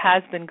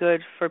has been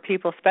good for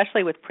people,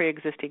 especially with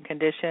pre-existing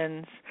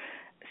conditions.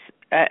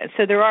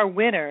 So there are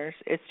winners.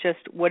 It's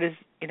just what is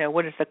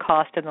the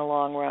cost in the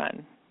long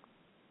run?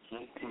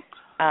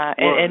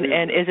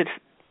 And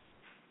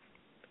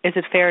is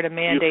it fair to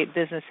mandate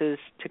businesses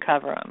to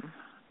cover them?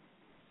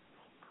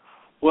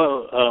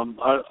 Well,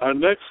 our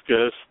next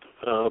guest,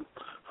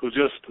 who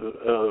just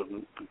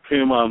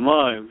came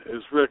online,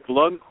 is Rick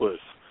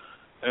Lundquist,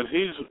 and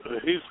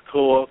he's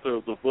co-author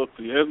of the book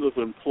 "The End of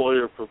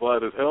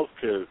Employer-Provided Health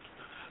Care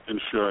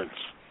Insurance."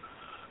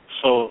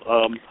 So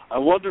I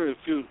wonder if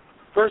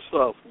first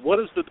off, what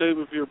is the name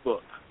of your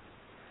book?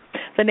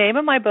 The name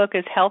of my book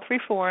is Health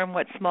Reform: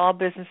 What Small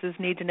Businesses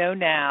Need to Know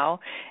Now,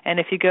 and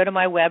if you go to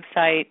my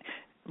website,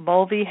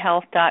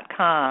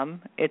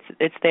 mulveyhealth.com,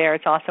 it's there.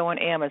 It's also on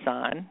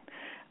Amazon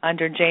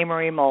under J.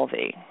 Marie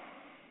Mulvey.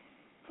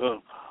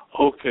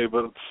 Okay,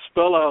 but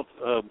spell out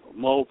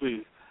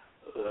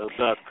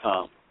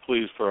mulvey.com,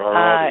 please, for our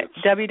audience.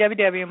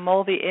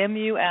 www.mulvey,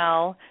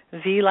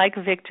 M-U-L-V like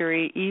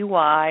victory,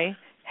 E-Y,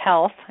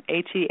 health,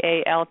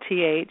 HEALTH.com.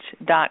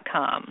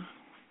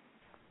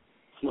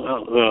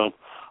 Well,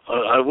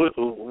 I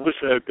wish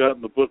I had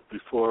gotten the book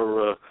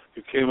before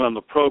you came on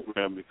the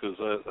program, because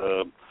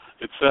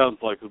it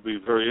sounds like it would be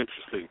very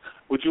interesting.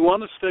 Would you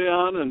want to stay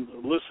on and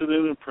listen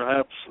in and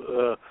perhaps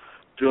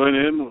join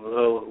in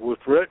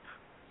with Rick?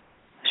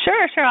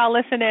 Sure. I'll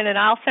listen in, and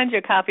I'll send you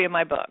a copy of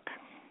my book.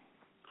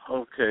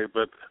 Okay,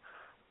 but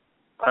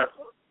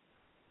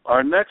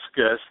our next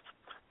guest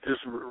is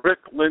Rick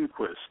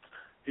Lundquist.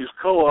 He's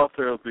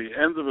co-author of The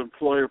End of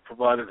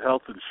Employer-Provided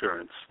Health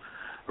Insurance.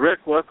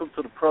 Rick, welcome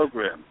to the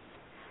program.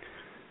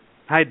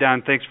 Hi,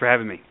 Don. Thanks for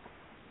having me.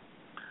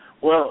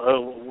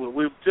 Well,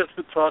 we've just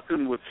been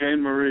talking with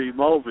Jane Marie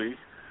Mulvey,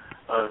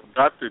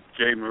 Dr.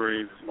 Jane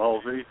Marie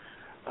Mulvey.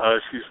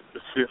 She's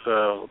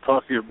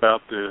talking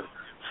about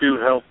she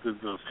helped in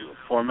the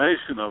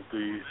formation of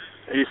the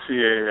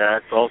ACA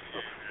Act, also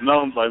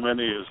known by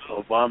many as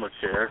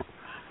Obamacare.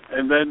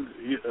 And then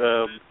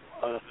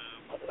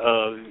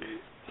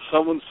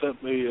someone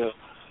sent me a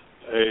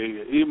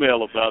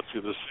email about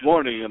you this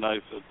morning, and I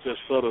just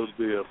thought it would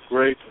be a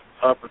great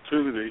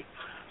opportunity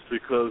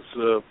because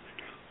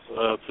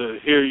to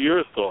hear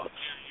your thoughts.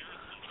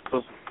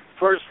 So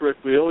first, Rick,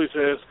 we always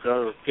ask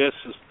our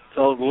guests to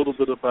tell a little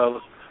bit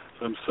about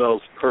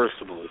themselves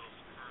personally.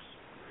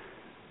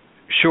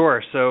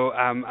 Sure. So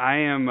I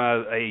am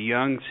a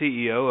young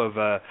CEO of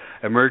a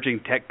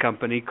emerging tech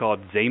company called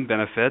Zane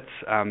Benefits.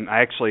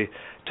 I actually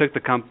took the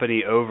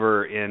company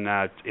over in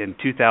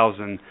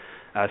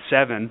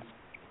 2007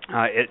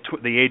 at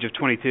the age of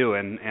 22,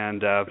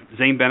 and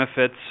Zane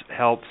Benefits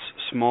helps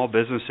small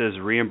businesses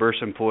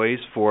reimburse employees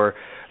for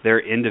their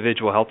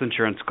individual health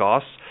insurance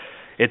costs.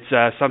 It's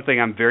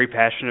something I'm very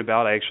passionate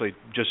about. I actually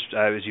just,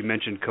 as you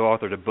mentioned,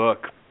 co-authored a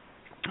book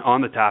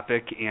on the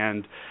topic,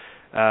 and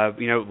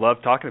love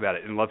talking about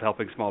it and love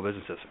helping small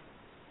businesses.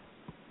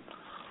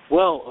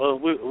 Well,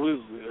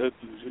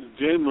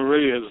 Jane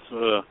Marie has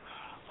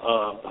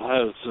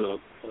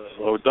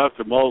or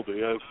Dr.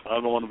 Mulvey, I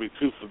don't want to be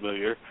too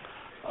familiar,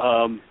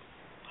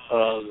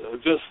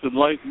 just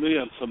enlightened me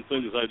on some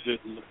things I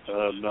didn't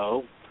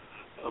know.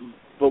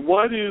 But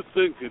why do you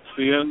think it's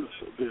the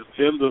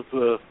end of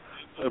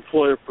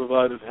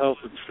employer-provided health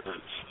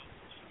insurance?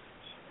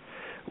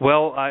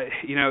 Well,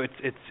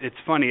 it's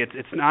funny.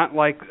 It's not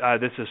like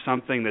this is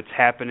something that's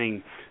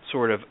happening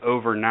sort of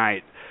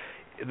overnight.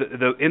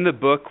 In the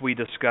book, we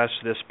discuss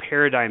this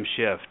paradigm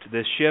shift,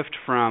 this shift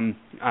from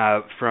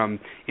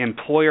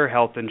employer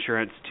health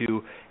insurance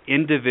to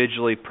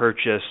individually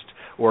purchased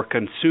or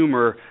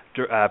consumer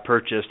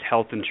purchased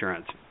health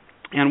insurance.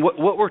 And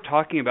what we're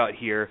talking about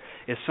here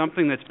is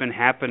something that's been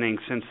happening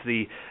since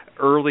the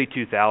early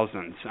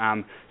 2000s.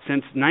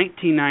 Since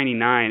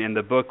 1999, in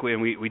the book,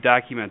 we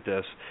document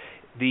this,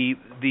 the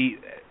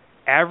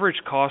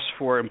average cost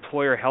for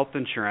employer health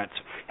insurance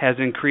has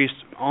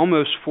increased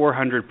almost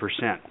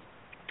 400%.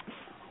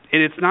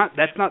 And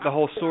that's not the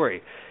whole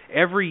story.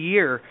 Every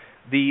year,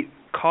 the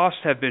costs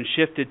have been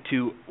shifted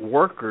to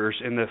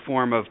workers in the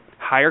form of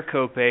higher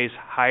copays,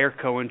 higher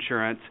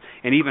coinsurance,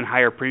 and even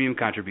higher premium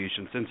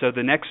contributions. And so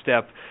the next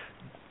step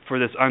for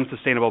this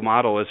unsustainable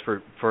model is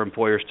for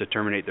employers to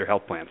terminate their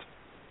health plans.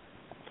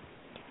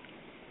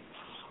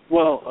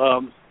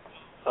 Well,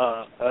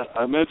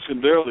 I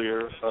mentioned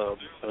earlier a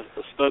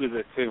study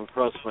that came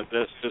across my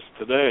desk just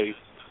today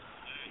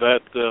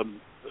that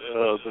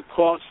the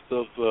cost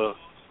of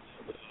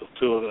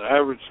to an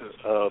average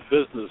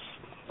business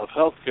of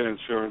healthcare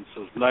insurance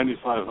is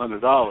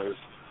 $9,500,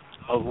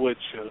 of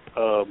which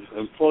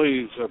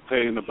employees are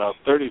paying about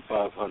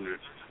 $3,500.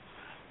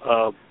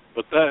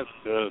 But that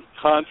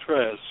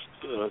contrasts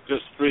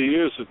just 3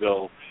 years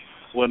ago,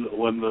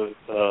 when the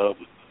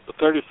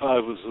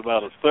 35 was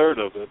about a third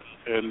of it,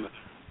 and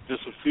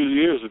just a few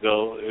years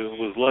ago it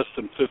was less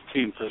than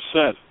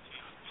 15%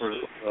 for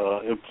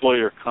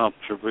employer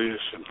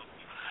contribution.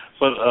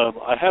 But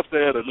I have to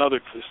add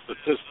another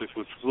statistic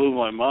which blew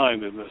my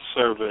mind in this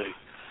survey,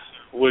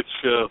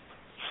 which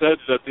said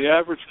that the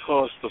average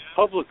cost of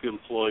public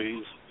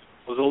employees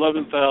was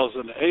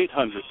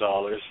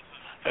 $11,800,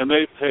 and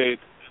they paid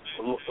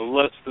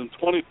less than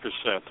 20%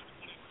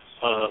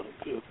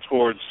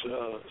 towards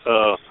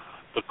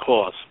the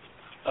cost.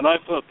 And I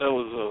thought that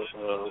was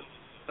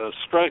a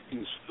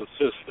striking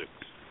statistic.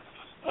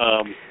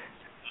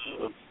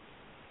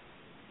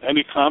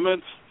 Any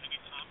comments?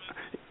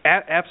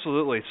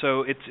 Absolutely.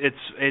 So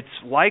it's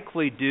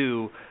likely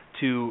due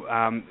to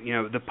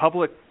the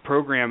public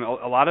program.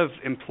 A lot of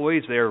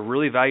employees there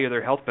really value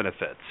their health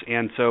benefits,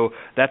 and so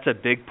that's a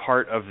big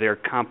part of their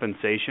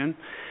compensation.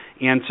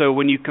 And so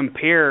when you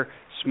compare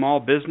small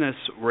business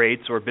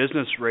rates or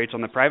business rates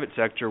on the private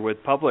sector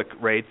with public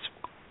rates,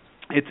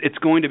 it's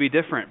going to be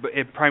different, but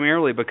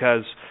primarily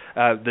because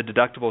the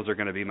deductibles are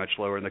going to be much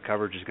lower and the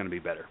coverage is going to be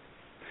better.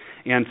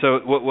 And so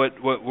what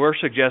we're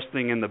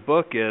suggesting in the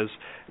book is,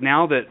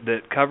 now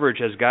that coverage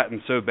has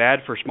gotten so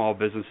bad for small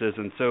businesses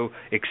and so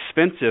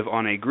expensive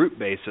on a group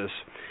basis,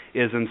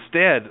 is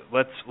instead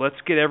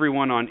let's get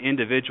everyone on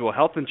individual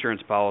health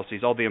insurance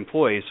policies, all the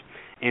employees,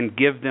 and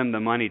give them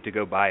the money to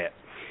go buy it.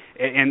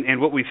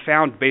 And what we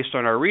found based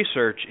on our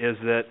research is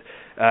that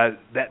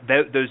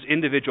those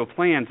individual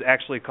plans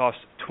actually cost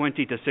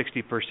 20 to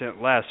 60%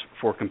 less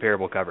for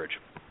comparable coverage.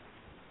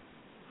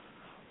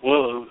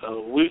 Well,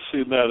 we've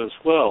seen that as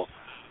well.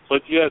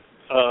 But yet,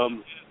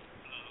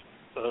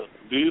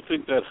 do you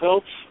think that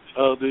helps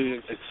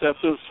the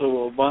acceptance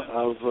of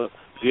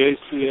the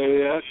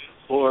ACA Act,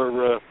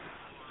 or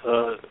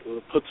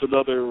puts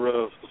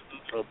another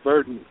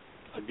burden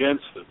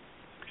against it?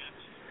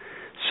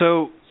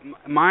 So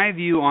my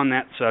view on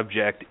that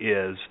subject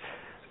is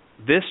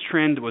this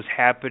trend was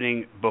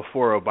happening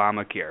before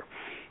Obamacare.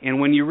 And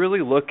when you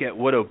really look at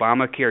what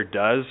Obamacare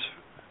does,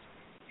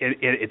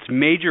 its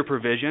major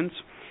provisions,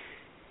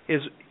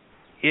 is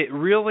it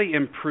really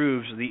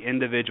improves the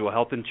individual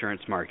health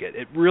insurance market.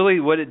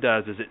 What it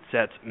does is it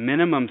sets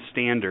minimum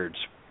standards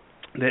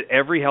that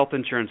every health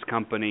insurance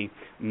company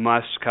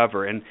must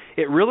cover. And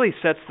it really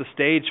sets the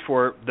stage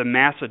for the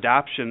mass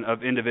adoption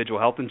of individual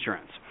health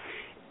insurance.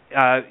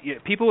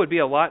 People would be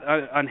a lot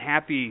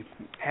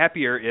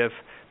happier if,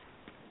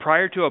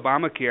 prior to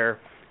Obamacare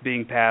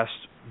being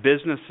passed,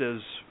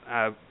 businesses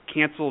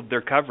canceled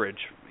their coverage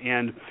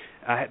and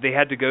they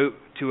had to go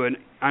to an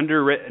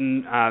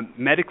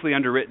medically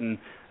underwritten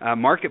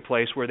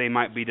marketplace where they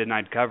might be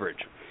denied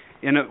coverage.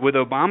 With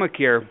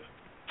Obamacare,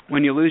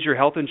 when you lose your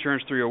health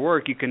insurance through your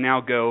work, you can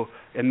now go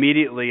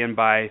immediately and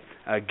buy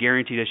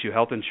guaranteed issue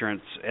health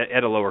insurance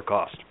at a lower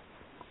cost.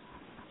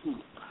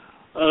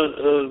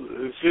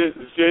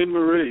 Jane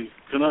Marie,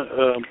 could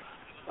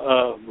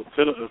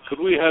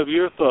we have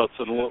your thoughts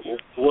on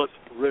what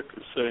Rick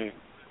is saying?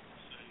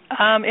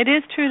 It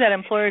is true that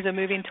employers are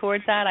moving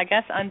towards that. I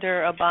guess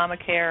under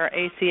Obamacare,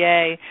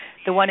 ACA,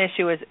 the one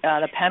issue is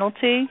the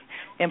penalty.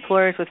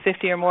 Employers with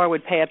 50 or more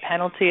would pay a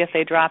penalty if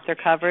they dropped their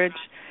coverage.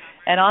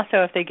 And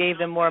also, if they gave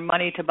them more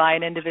money to buy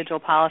an individual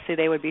policy,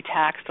 they would be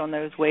taxed on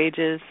those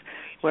wages,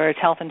 whereas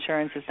health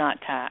insurance is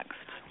not taxed.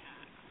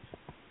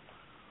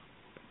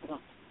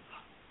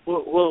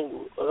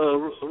 Well,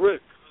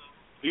 Rick,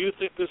 do you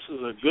think this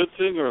is a good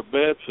thing or a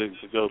bad thing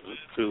to go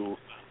to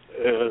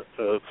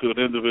an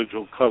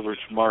individual coverage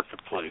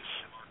marketplace?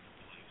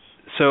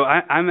 So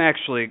I'm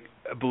actually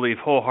believe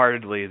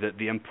wholeheartedly that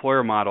the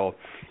employer model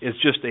is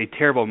just a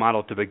terrible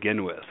model to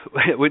begin with.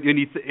 And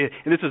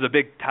this is a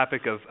big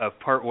topic of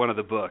part 1 of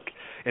the book,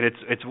 and it's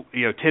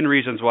 10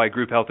 reasons why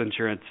group health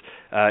insurance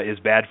is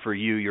bad for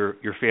you,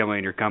 your family,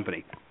 and your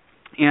company.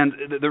 And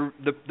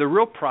the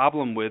real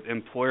problem with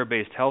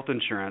employer-based health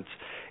insurance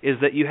is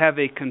that you have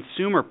a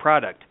consumer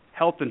product,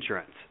 health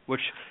insurance,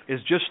 which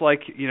is just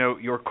like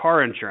your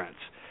car insurance,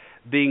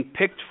 being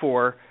picked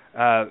for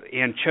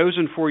and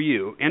chosen for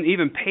you, and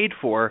even paid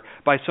for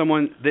by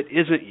someone that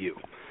isn't you.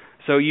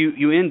 So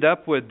you end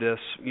up with this,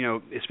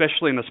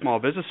 especially in the small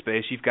business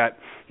space, you've got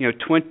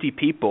 20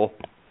 people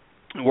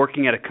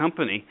working at a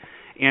company,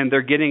 and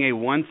they're getting a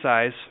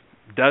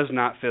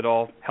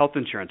one-size-does-not-fit-all health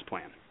insurance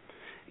plan.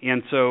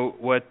 And so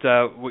what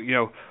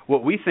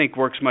we think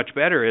works much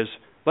better is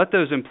let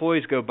those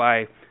employees go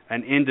buy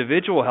an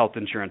individual health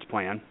insurance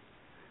plan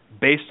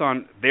based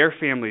on their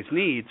family's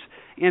needs,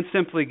 and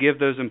simply give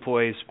those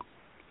employees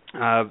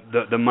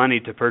the money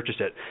to purchase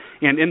it.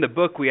 And in the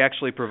book, we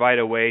actually provide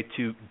a way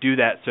to do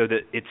that so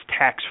that it's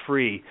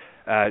tax-free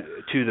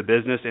to the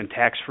business and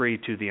tax-free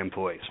to the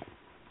employees.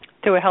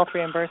 Through a health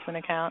reimbursement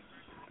account?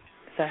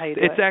 Is that how you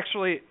do it? It's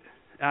actually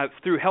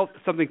through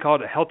something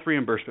called a health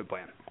reimbursement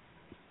plan.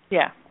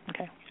 Yeah,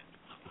 okay.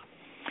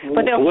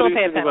 But they'll still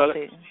pay a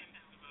penalty.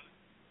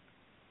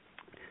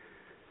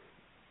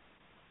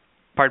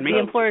 Pardon me? The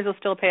employers will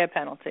still pay a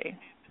penalty.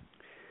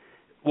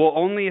 Well,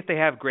 only if they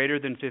have greater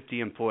than 50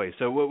 employees.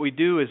 So what we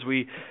do is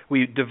we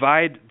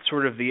divide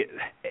sort of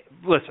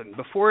listen,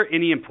 before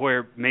any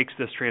employer makes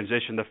this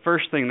transition, the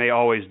first thing they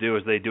always do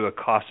is they do a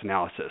cost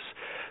analysis.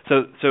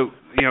 So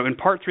in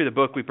part 3 of the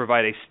book, we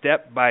provide a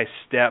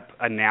step-by-step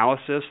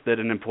analysis that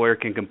an employer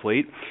can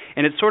complete,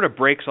 and it sort of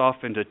breaks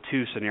off into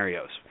 2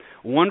 scenarios.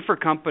 One for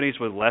companies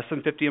with less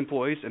than 50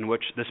 employees, in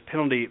which this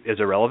penalty is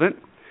irrelevant,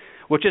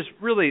 which is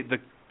really the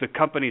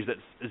companies that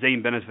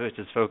Zane Benefits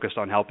is focused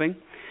on helping.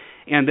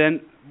 And then,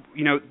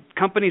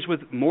 companies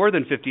with more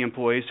than 50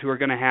 employees who are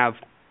going to have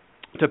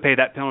to pay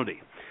that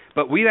penalty.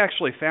 But we've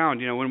actually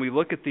found, when we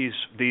look at these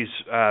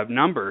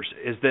numbers,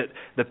 is that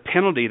the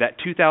penalty, that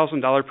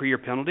 $2,000 per year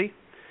penalty,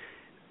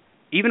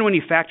 even when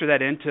you factor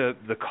that into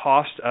the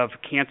cost of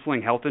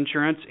canceling health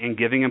insurance and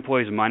giving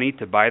employees money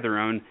to buy their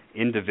own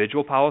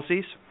individual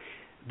policies,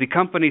 the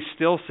companies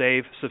still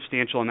save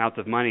substantial amounts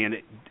of money, and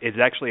it is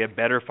actually a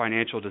better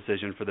financial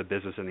decision for the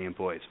business and the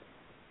employees.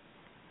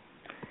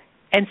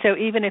 And so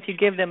even if you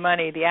give them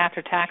money, the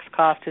after-tax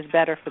cost is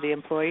better for the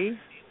employees?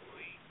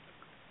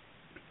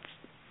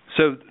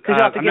 So because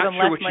you have to give them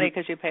less money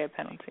because you pay a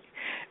penalty.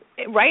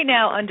 Right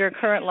now, under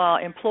current law,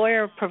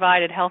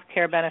 employer-provided health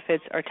care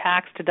benefits are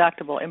tax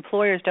deductible.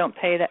 Employers don't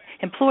pay that.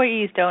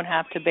 Employees don't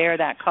have to bear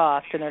that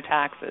cost in their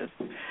taxes.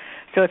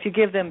 So if you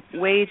give them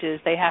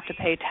wages, they have to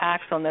pay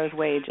tax on those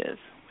wages.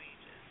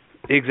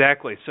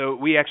 Exactly. So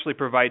we actually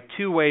provide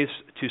 2 ways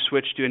to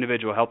switch to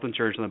individual health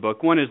insurance in the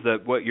book. One is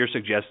what you're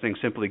suggesting,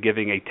 simply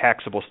giving a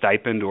taxable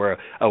stipend or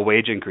a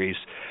wage increase.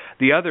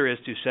 The other is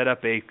to set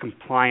up a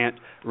compliant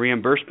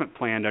reimbursement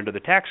plan under the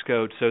tax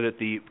code so that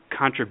the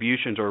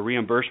contributions or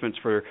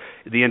reimbursements for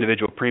the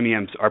individual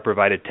premiums are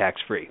provided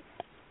tax-free.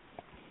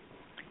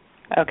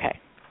 Okay.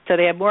 So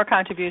they have more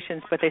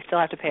contributions, but they still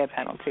have to pay a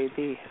penalty,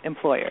 the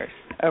employers,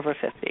 over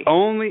 50.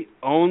 Only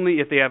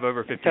if they have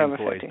over 50 over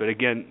employees. 50. But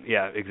again,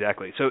 yeah,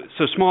 exactly. So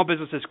small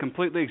businesses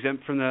completely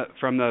exempt from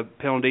the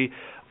penalty.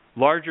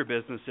 Larger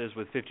businesses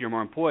with 50 or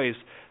more employees,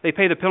 they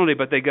pay the penalty,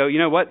 but they go, you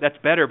know what, that's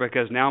better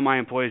because now my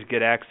employees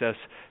get access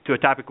to a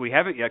topic we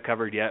haven't yet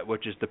covered yet,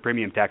 which is the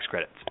premium tax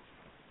credits.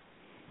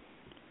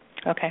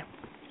 Okay.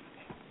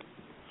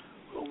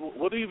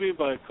 What do you mean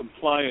by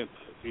compliant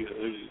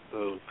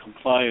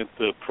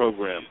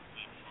program?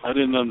 I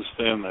didn't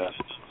understand that.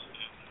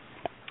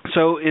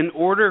 So in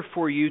order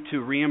for you to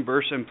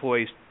reimburse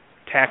employees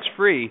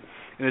tax-free,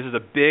 and this is a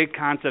big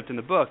concept in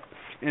the book,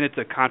 and it's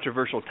a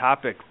controversial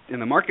topic in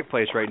the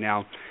marketplace right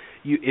now,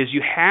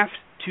 you have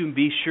to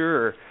be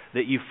sure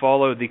that you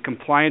follow the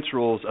compliance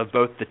rules of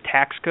both the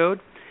tax code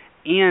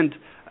and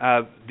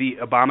the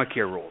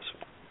Obamacare rules.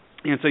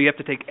 And so you have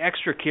to take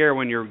extra care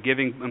when you're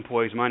giving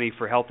employees money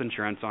for health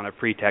insurance on a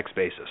pre-tax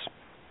basis.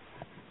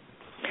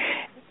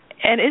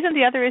 And isn't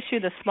the other issue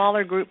the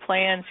smaller group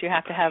plans, you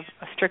have to have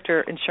a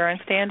stricter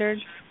insurance standard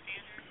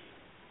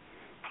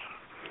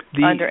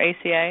under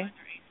ACA?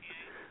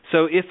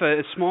 So if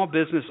a small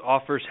business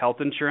offers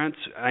health insurance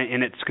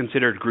and it's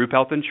considered group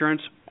health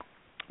insurance,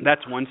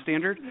 that's one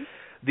standard.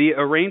 The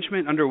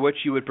arrangement under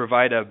which you would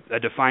provide a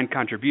defined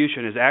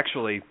contribution is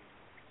actually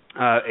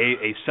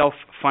a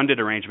self-funded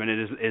arrangement.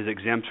 It is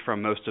exempt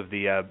from most of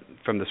the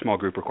from the small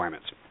group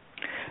requirements.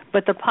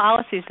 But the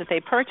policies that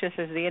they purchase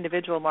is the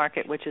individual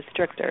market, which is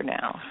stricter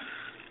now.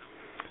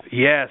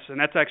 Yes, and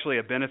that's actually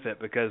a benefit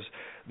because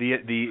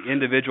the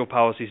individual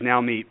policies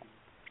now meet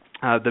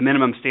the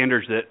minimum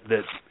standards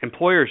that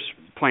employers'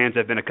 plans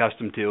have been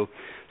accustomed to.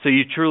 So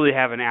you truly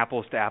have an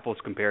apples-to-apples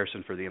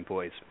comparison for the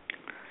employees.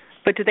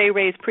 But do they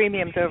raise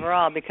premiums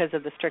overall because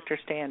of the stricter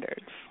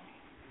standards?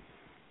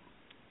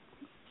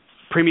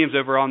 Premiums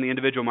overall in the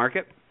individual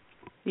market?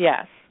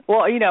 Yes.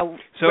 Well,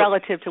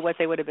 relative to what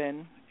they would have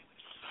been.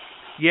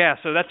 Yeah,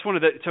 so that's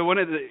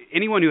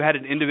anyone who had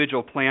an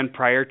individual plan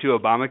prior to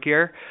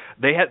Obamacare,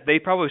 they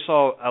probably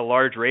saw a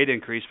large rate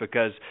increase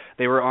because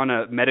they were on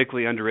a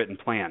medically underwritten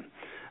plan.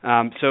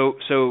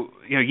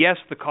 Yes,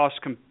 the costs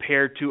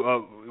compared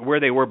to where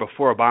they were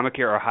before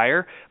Obamacare are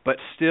higher, but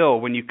still,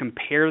 when you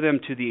compare them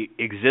to the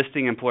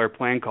existing employer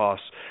plan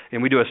costs,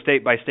 and we do a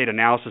state-by-state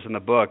analysis in the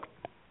book,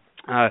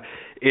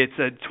 it's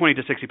 20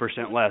 to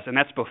 60% less, and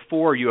that's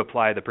before you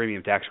apply the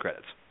premium tax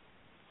credits.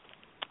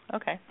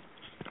 Okay.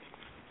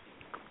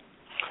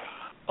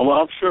 Well,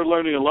 I'm sure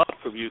learning a lot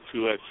from you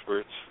two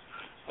experts.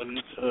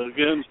 And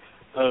again,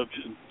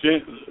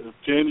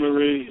 Jane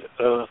Marie,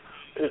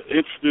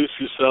 introduce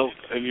yourself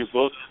and your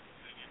book.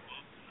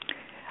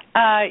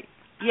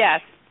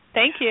 Yes,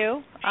 thank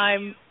you.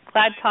 I'm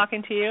glad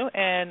talking to you,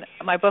 and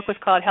my book was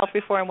called Health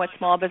Reform: What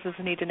Small Businesses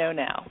Need to Know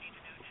Now.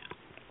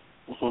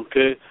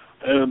 Okay,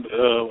 and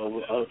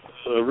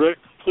Rick,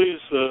 please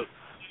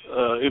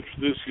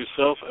introduce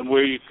yourself and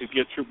where you could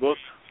get your book.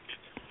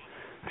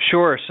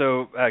 Sure.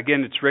 So,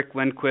 again, it's Rick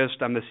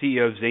Lindquist. I'm the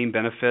CEO of Zane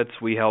Benefits.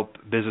 We help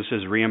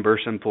businesses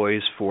reimburse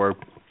employees for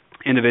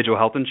individual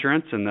health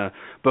insurance, and the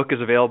book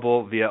is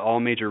available via all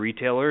major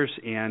retailers.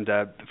 And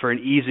for an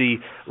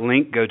easy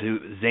link, go to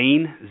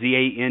Zane,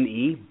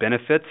 Z-A-N-E,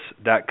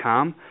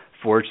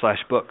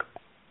 benefits.com/book.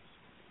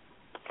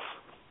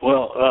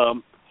 Well,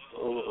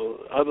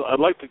 I'd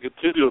like to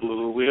continue a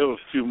little. We have a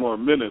few more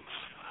minutes.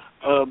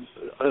 I'm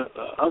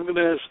going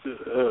to ask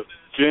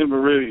Jane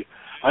Marie.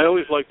 I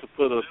always like to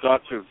put a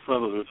doctor in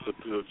front of it, but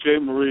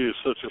Jane Marie is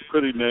such a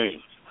pretty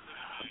name.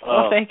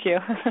 Well, thank you.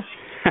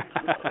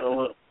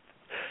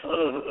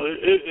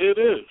 It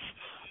is.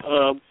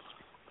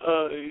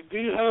 Do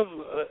you have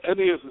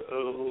any?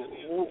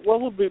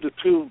 What would be the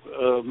two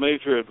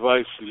major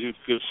advice that you'd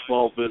give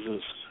small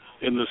business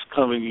in this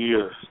coming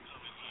year,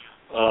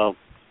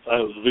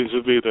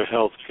 vis-a-vis their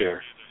health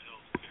care?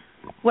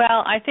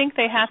 Well, I think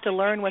they have to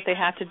learn what they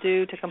have to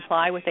do to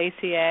comply with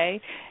ACA.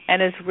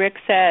 And as Rick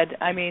said,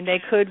 I mean, they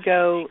could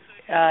go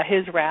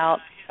his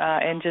route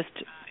and just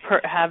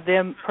have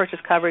them purchase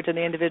coverage in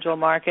the individual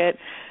market.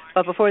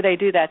 But before they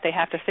do that, they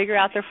have to figure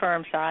out their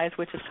firm size,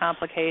 which is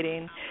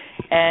complicating.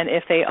 And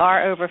if they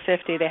are over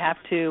 50, they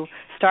have to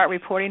start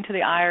reporting to the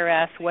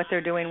IRS what they're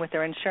doing with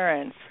their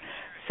insurance.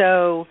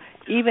 So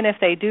even if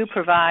they do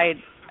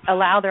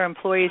allow their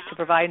employees to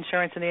provide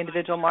insurance in the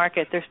individual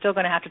market, they're still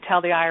going to have to tell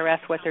the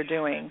IRS what they're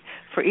doing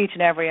for each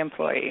and every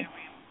employee.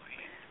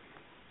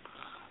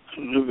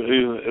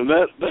 And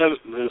that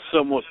is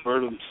somewhat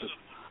burdensome.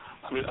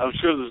 I mean, I'm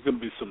sure there's going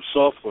to be some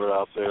software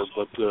out there,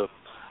 but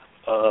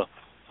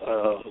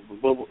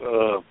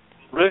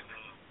Rick,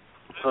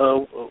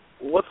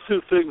 what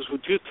two things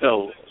would you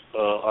tell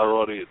our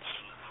audience?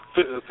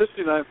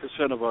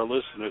 59% of our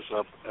listeners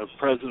are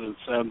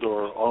presidents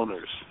and/or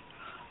owners.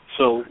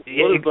 So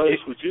what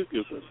advice would you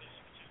give them?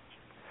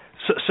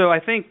 So I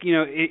think,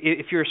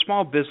 if you're a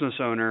small business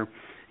owner,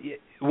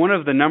 one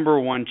of the number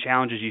one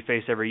challenges you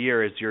face every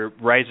year is your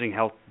rising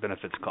health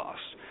benefits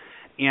costs.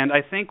 And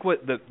I think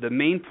what the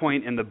main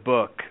point in the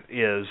book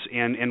is,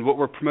 and what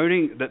we're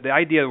promoting, the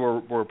idea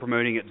we're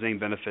promoting at Zane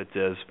Benefits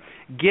is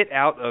get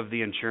out of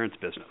the insurance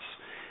business.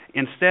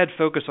 Instead,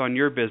 focus on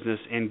your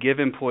business and give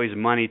employees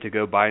money to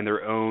go buy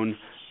their own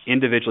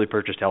individually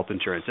purchased health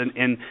insurance.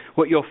 And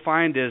what you'll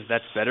find is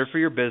that's better for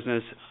your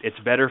business, it's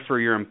better for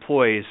your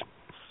employees,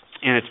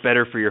 and it's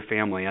better for your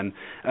family. And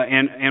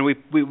we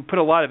put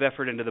a lot of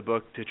effort into the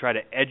book to try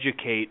to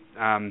educate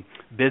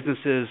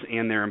businesses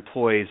and their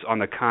employees on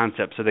the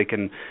concept so they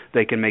can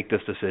make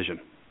this decision.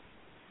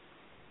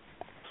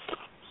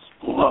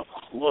 Well,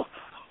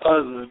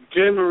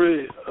 Jane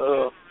Marie,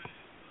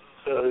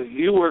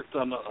 you worked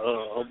on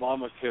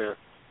Obamacare,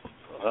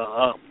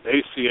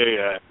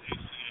 ACA Act.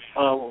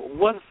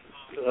 What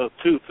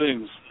two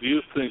things do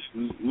you think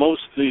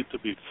most need to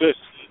be fixed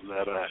in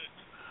that act?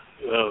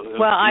 Go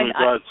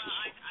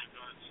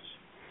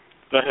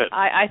ahead.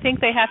 I think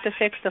they have to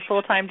fix the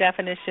full-time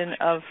definition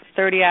of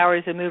 30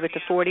 hours and move it to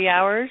 40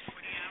 hours.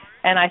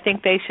 And I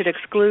think they should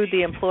exclude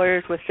the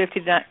employers with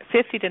 50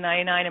 to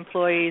 99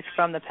 employees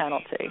from the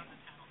penalty.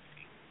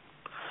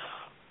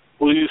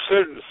 Well, you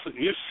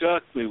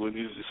shocked me when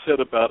you said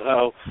about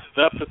how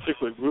that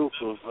particular group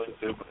of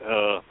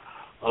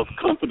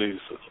companies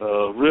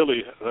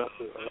really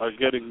are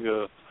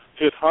getting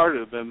hit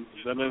harder than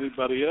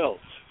anybody else.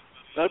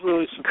 That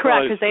really surprised me.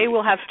 Correct, because they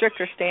will have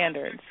stricter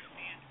standards.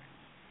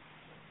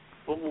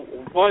 Well,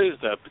 why is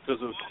that?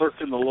 Because of a clerk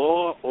in the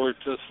law, or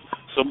just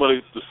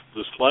somebody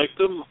disliked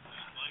them?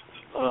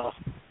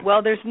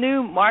 Well, there's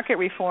new market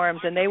reforms,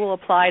 and they will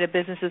apply to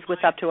businesses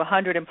with up to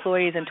 100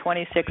 employees in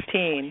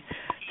 2016.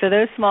 So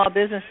those small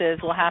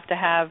businesses will have to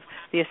have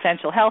the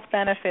essential health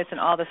benefits and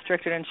all the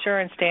stricter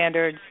insurance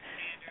standards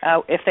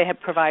if they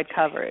provide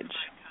coverage.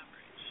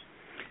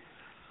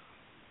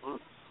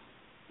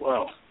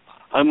 Wow,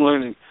 I'm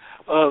learning.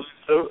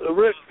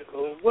 Rick,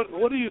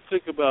 what do you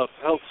think about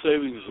health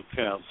savings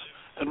accounts,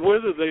 and where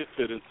do they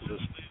fit into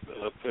this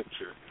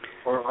picture,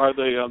 or are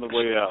they on the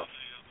way out?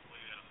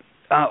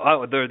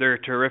 They're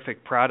a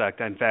terrific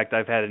product. In fact,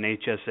 I've had an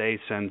HSA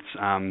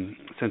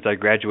since I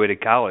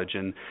graduated college,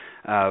 and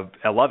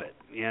I love it.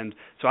 And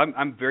so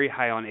I'm very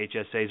high on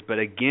HSAs. But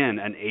again,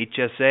 an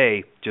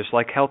HSA, just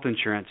like health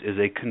insurance, is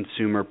a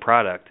consumer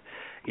product,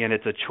 and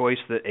it's a choice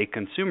that a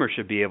consumer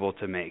should be able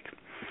to make.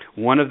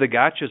 One of the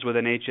gotchas with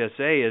an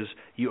HSA is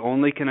you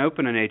only can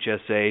open an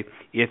HSA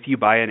if you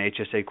buy an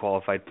HSA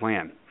qualified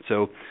plan.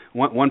 So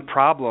one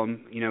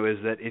problem, is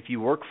that if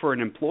you work for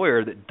an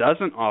employer that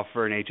doesn't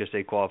offer an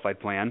HSA qualified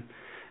plan,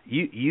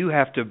 you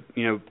have to,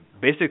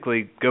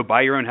 basically go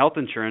buy your own health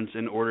insurance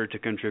in order to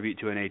contribute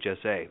to an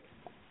HSA.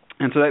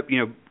 And so that,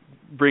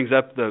 brings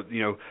up the,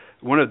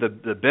 one of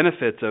the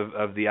benefits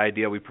of the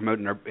idea we promote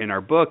in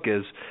our book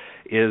is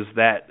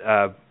that,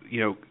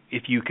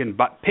 if you can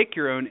pick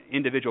your own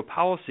individual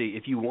policy,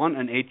 if you want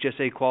an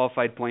HSA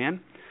qualified plan,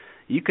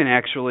 you can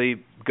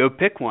actually go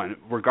pick one,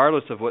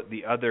 regardless of what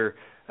the other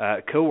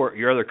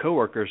your other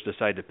coworkers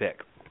decide to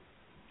pick.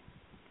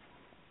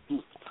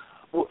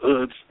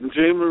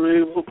 Jay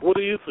Marie, what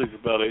do you think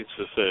about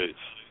HSAs?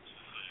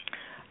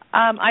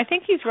 I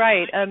think he's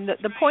right.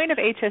 The point of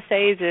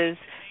HSAs is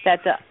that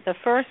the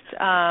first,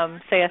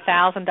 say,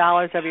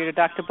 $1,000 of your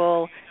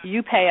deductible,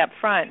 you pay up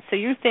front. So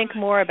you think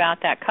more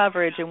about that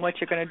coverage and what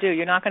you're going to do.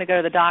 You're not going to go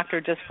to the doctor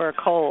just for a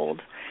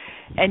cold.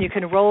 And you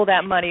can roll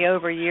that money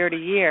over year to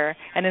year.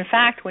 And, in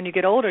fact, when you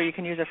get older, you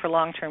can use it for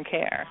long-term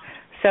care.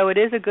 So it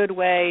is a good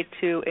way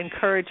to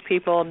encourage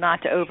people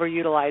not to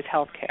overutilize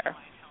health care.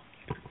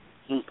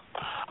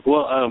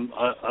 Well,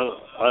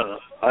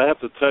 I have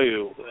to tell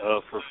you,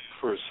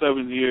 for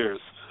 7 years,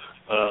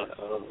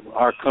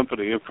 our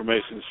company,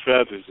 Information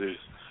Strategies,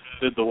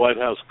 did the White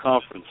House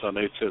conference on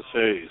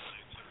HSAs.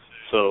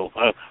 So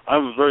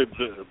I'm a very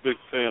big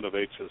fan of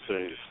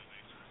HSAs,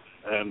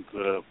 and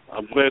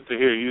I'm glad to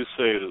hear you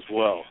say it as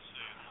well.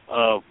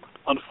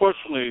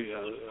 Unfortunately,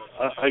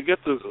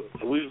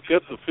 we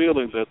get the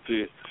feeling that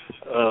the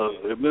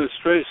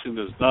administration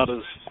is not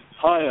as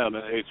high on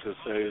the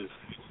HSAs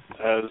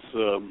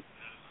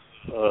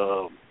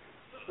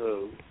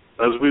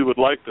as we would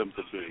like them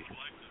to be.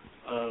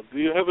 Do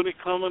you have any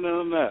comment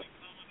on that?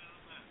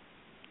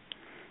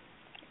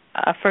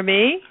 For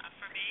me?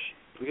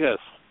 Yes.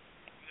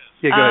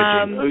 Yeah, go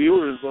ahead, Jane. You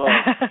were involved.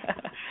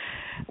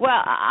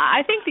 Well,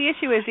 I think the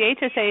issue is the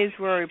HSAs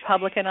were a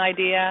Republican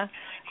idea.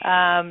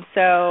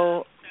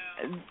 So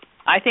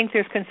I think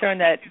there's concern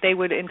that they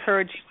would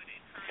encourage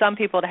some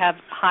people to have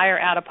higher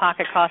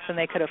out-of-pocket costs than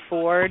they could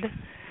afford.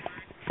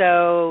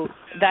 So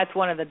that's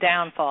one of the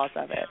downfalls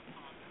of it.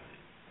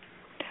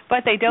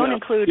 But they don't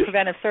include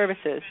preventive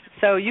services.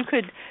 So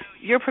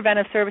your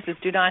preventive services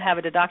do not have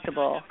a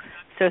deductible.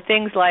 So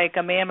things like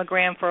a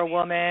mammogram for a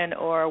woman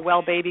or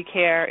well baby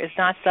care is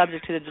not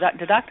subject to the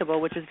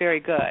deductible, which is very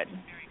good.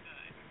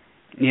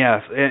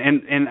 Yes,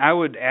 and I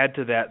would add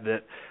to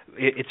that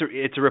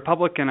it's a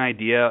Republican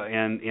idea,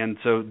 and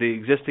so the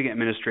existing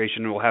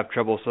administration will have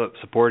trouble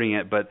supporting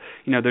it. But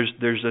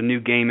there's a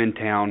new game in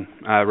town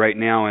right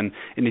now, and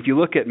if you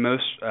look at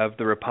most of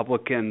the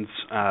Republicans,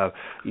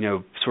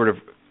 sort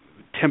of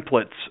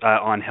templates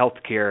on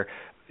health care,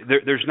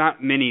 there's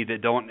not many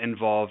that don't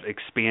involve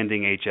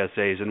expanding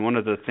HSAs. And one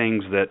of the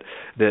things that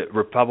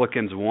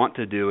Republicans want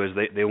to do is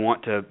they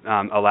want to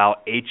allow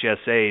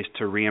HSAs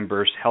to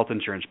reimburse health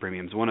insurance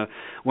premiums.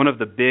 One of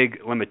the big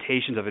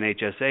limitations of an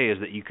HSA is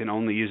that you can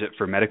only use it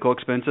for medical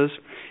expenses,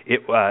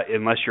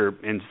 unless you're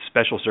in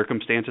special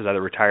circumstances,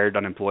 either retired,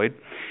 unemployed.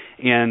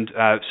 And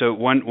so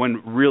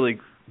one really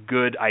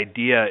good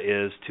idea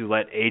is to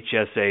let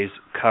HSAs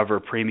cover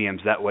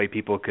premiums. That way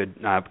people could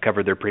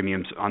cover their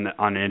premiums on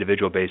an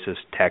individual basis,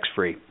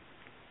 tax-free.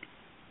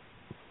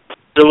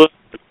 Again,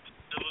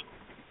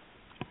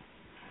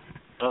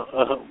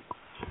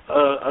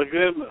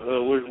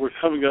 we're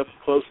coming up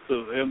close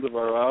to the end of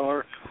our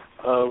hour.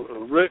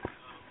 Rick,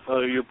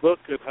 your book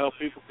and how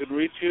people can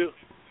reach you?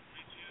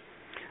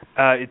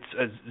 It's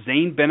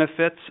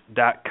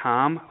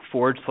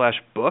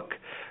zanebenefits.com/book.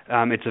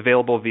 It's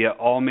available via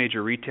all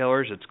major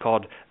retailers. It's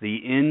called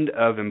The End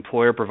of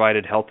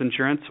Employer-Provided Health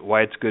Insurance,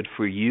 Why It's Good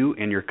for You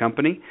and Your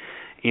Company.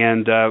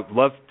 And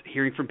love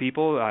hearing from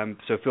people,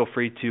 so feel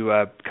free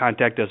to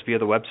contact us via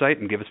the website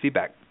and give us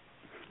feedback.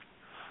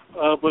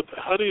 But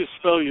how do you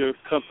spell your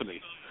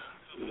company?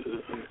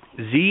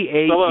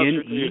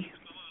 Zane.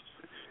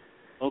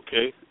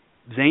 Okay.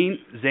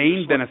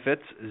 Zane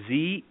Benefits,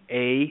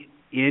 ZANE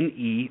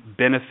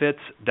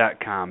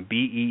Benefits.com,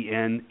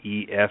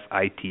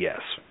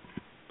 BENEFITS.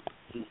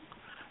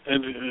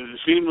 And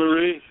Jean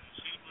Marie,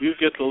 you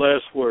get the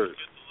last word.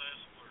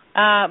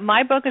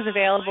 My book is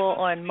available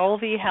on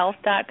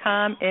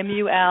mulveyhealth.com,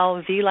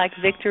 MULV like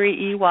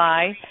victory,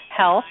 EY,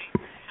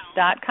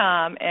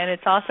 health.com, and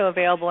it's also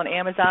available on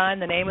Amazon.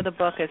 The name of the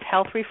book is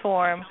Health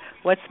Reform,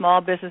 What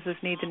Small Businesses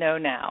Need to Know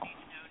Now.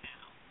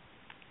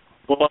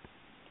 Well,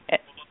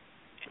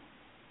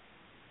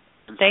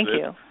 thank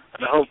you.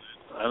 And I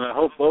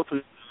hope both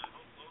of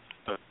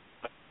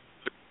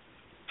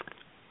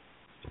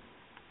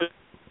you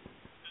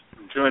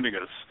joining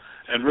us,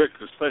 and Rick,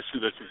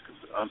 especially that you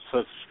on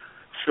such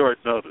short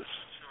notice.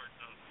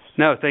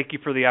 No, thank you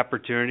for the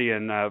opportunity,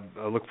 and I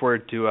look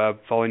forward to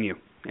following you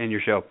and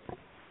your show.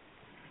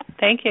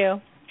 Thank you.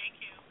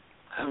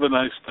 Have a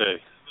nice day.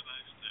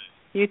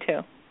 You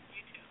too.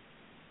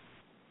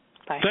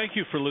 Bye. Thank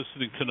you for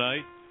listening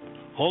tonight.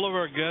 All of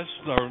our guests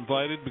are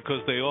invited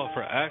because they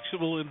offer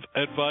actionable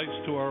advice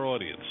to our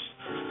audience.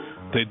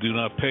 They do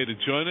not pay to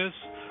join us,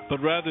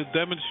 but rather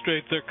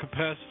demonstrate their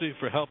capacity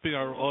for helping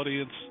our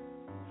audience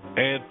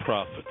add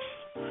profits.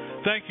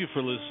 Thank you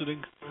for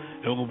listening,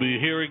 and we'll be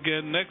here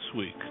again next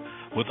week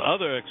with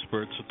other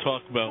experts to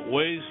talk about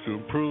ways to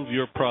improve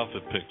your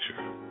profit picture.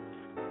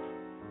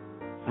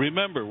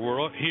 Remember,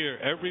 we're here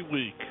every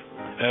week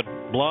at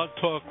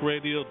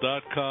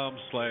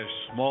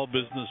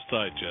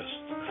blogtalkradio.com/smallbusinessdigest.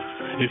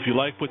 If you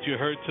like what you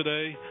heard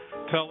today,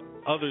 tell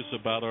others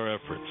about our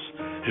efforts.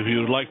 If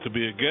you would like to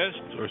be a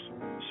guest or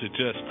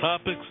suggest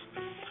topics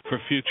for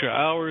future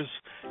hours,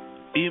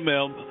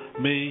 email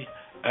me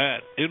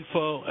at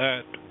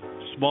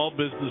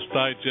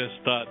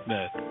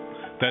info@smallbusinessdigest.net.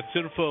 That's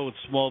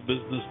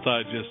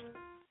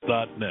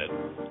info@smallbusinessdigest.net.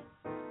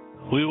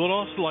 We would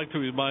also like to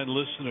remind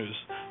listeners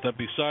that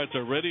besides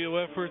our radio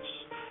efforts,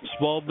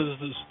 Small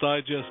Business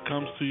Digest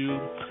comes to you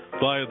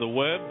via the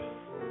web,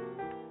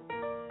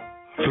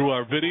 through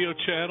our video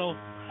channel,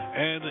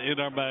 and in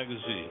our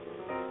magazine.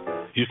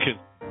 You can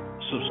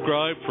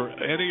subscribe for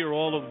any or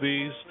all of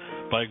these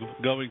by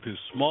going to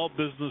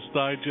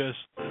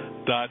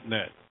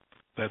smallbusinessdigest.net.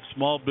 That's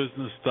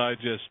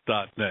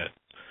smallbusinessdigest.net.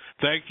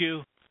 Thank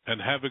you,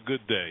 and have a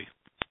good day.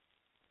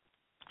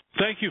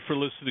 Thank you for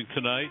listening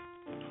tonight.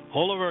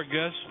 All of our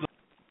guests...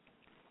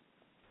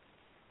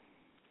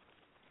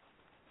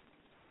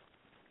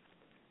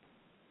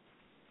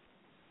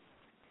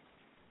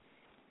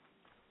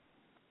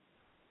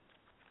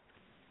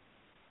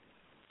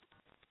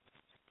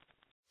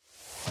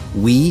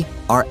 We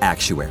are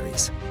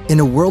actuaries. In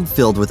a world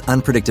filled with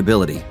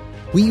unpredictability,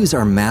 we use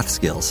our math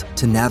skills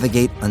to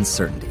navigate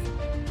uncertainty.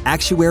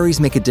 Actuaries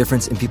make a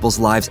difference in people's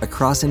lives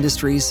across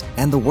industries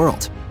and the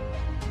world.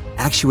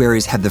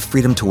 Actuaries have the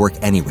freedom to work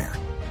anywhere,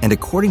 and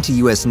according to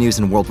U.S.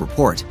 News & World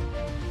Report,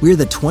 we're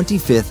the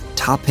 25th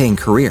top-paying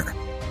career.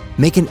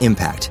 Make an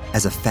impact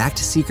as a fact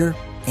seeker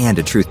and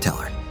a truth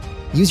teller.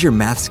 Use your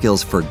math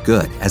skills for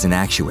good as an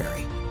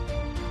actuary.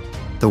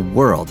 The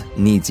world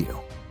needs you.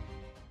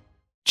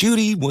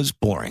 Judy was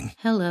boring.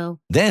 Hello.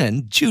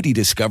 Then Judy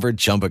discovered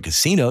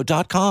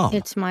ChumbaCasino.com.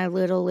 It's my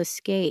little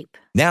escape.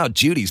 Now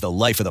Judy's the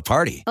life of the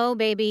party. Oh,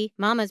 baby,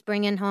 mama's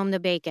bringing home the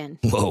bacon.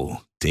 Whoa,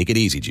 take it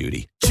easy,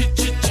 Judy.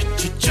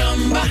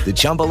 The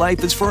Chumba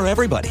life is for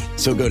everybody.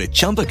 So go to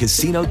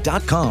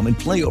ChumbaCasino.com and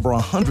play over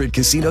 100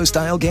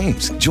 casino-style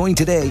games. Join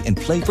today and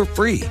play for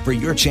free for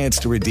your chance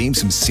to redeem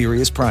some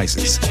serious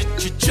prizes.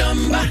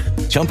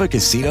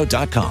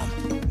 ChumbaCasino.com.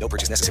 No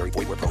purchase necessary.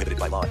 Void where prohibited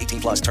by law.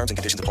 18+ terms and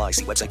conditions apply.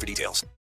 See website for details.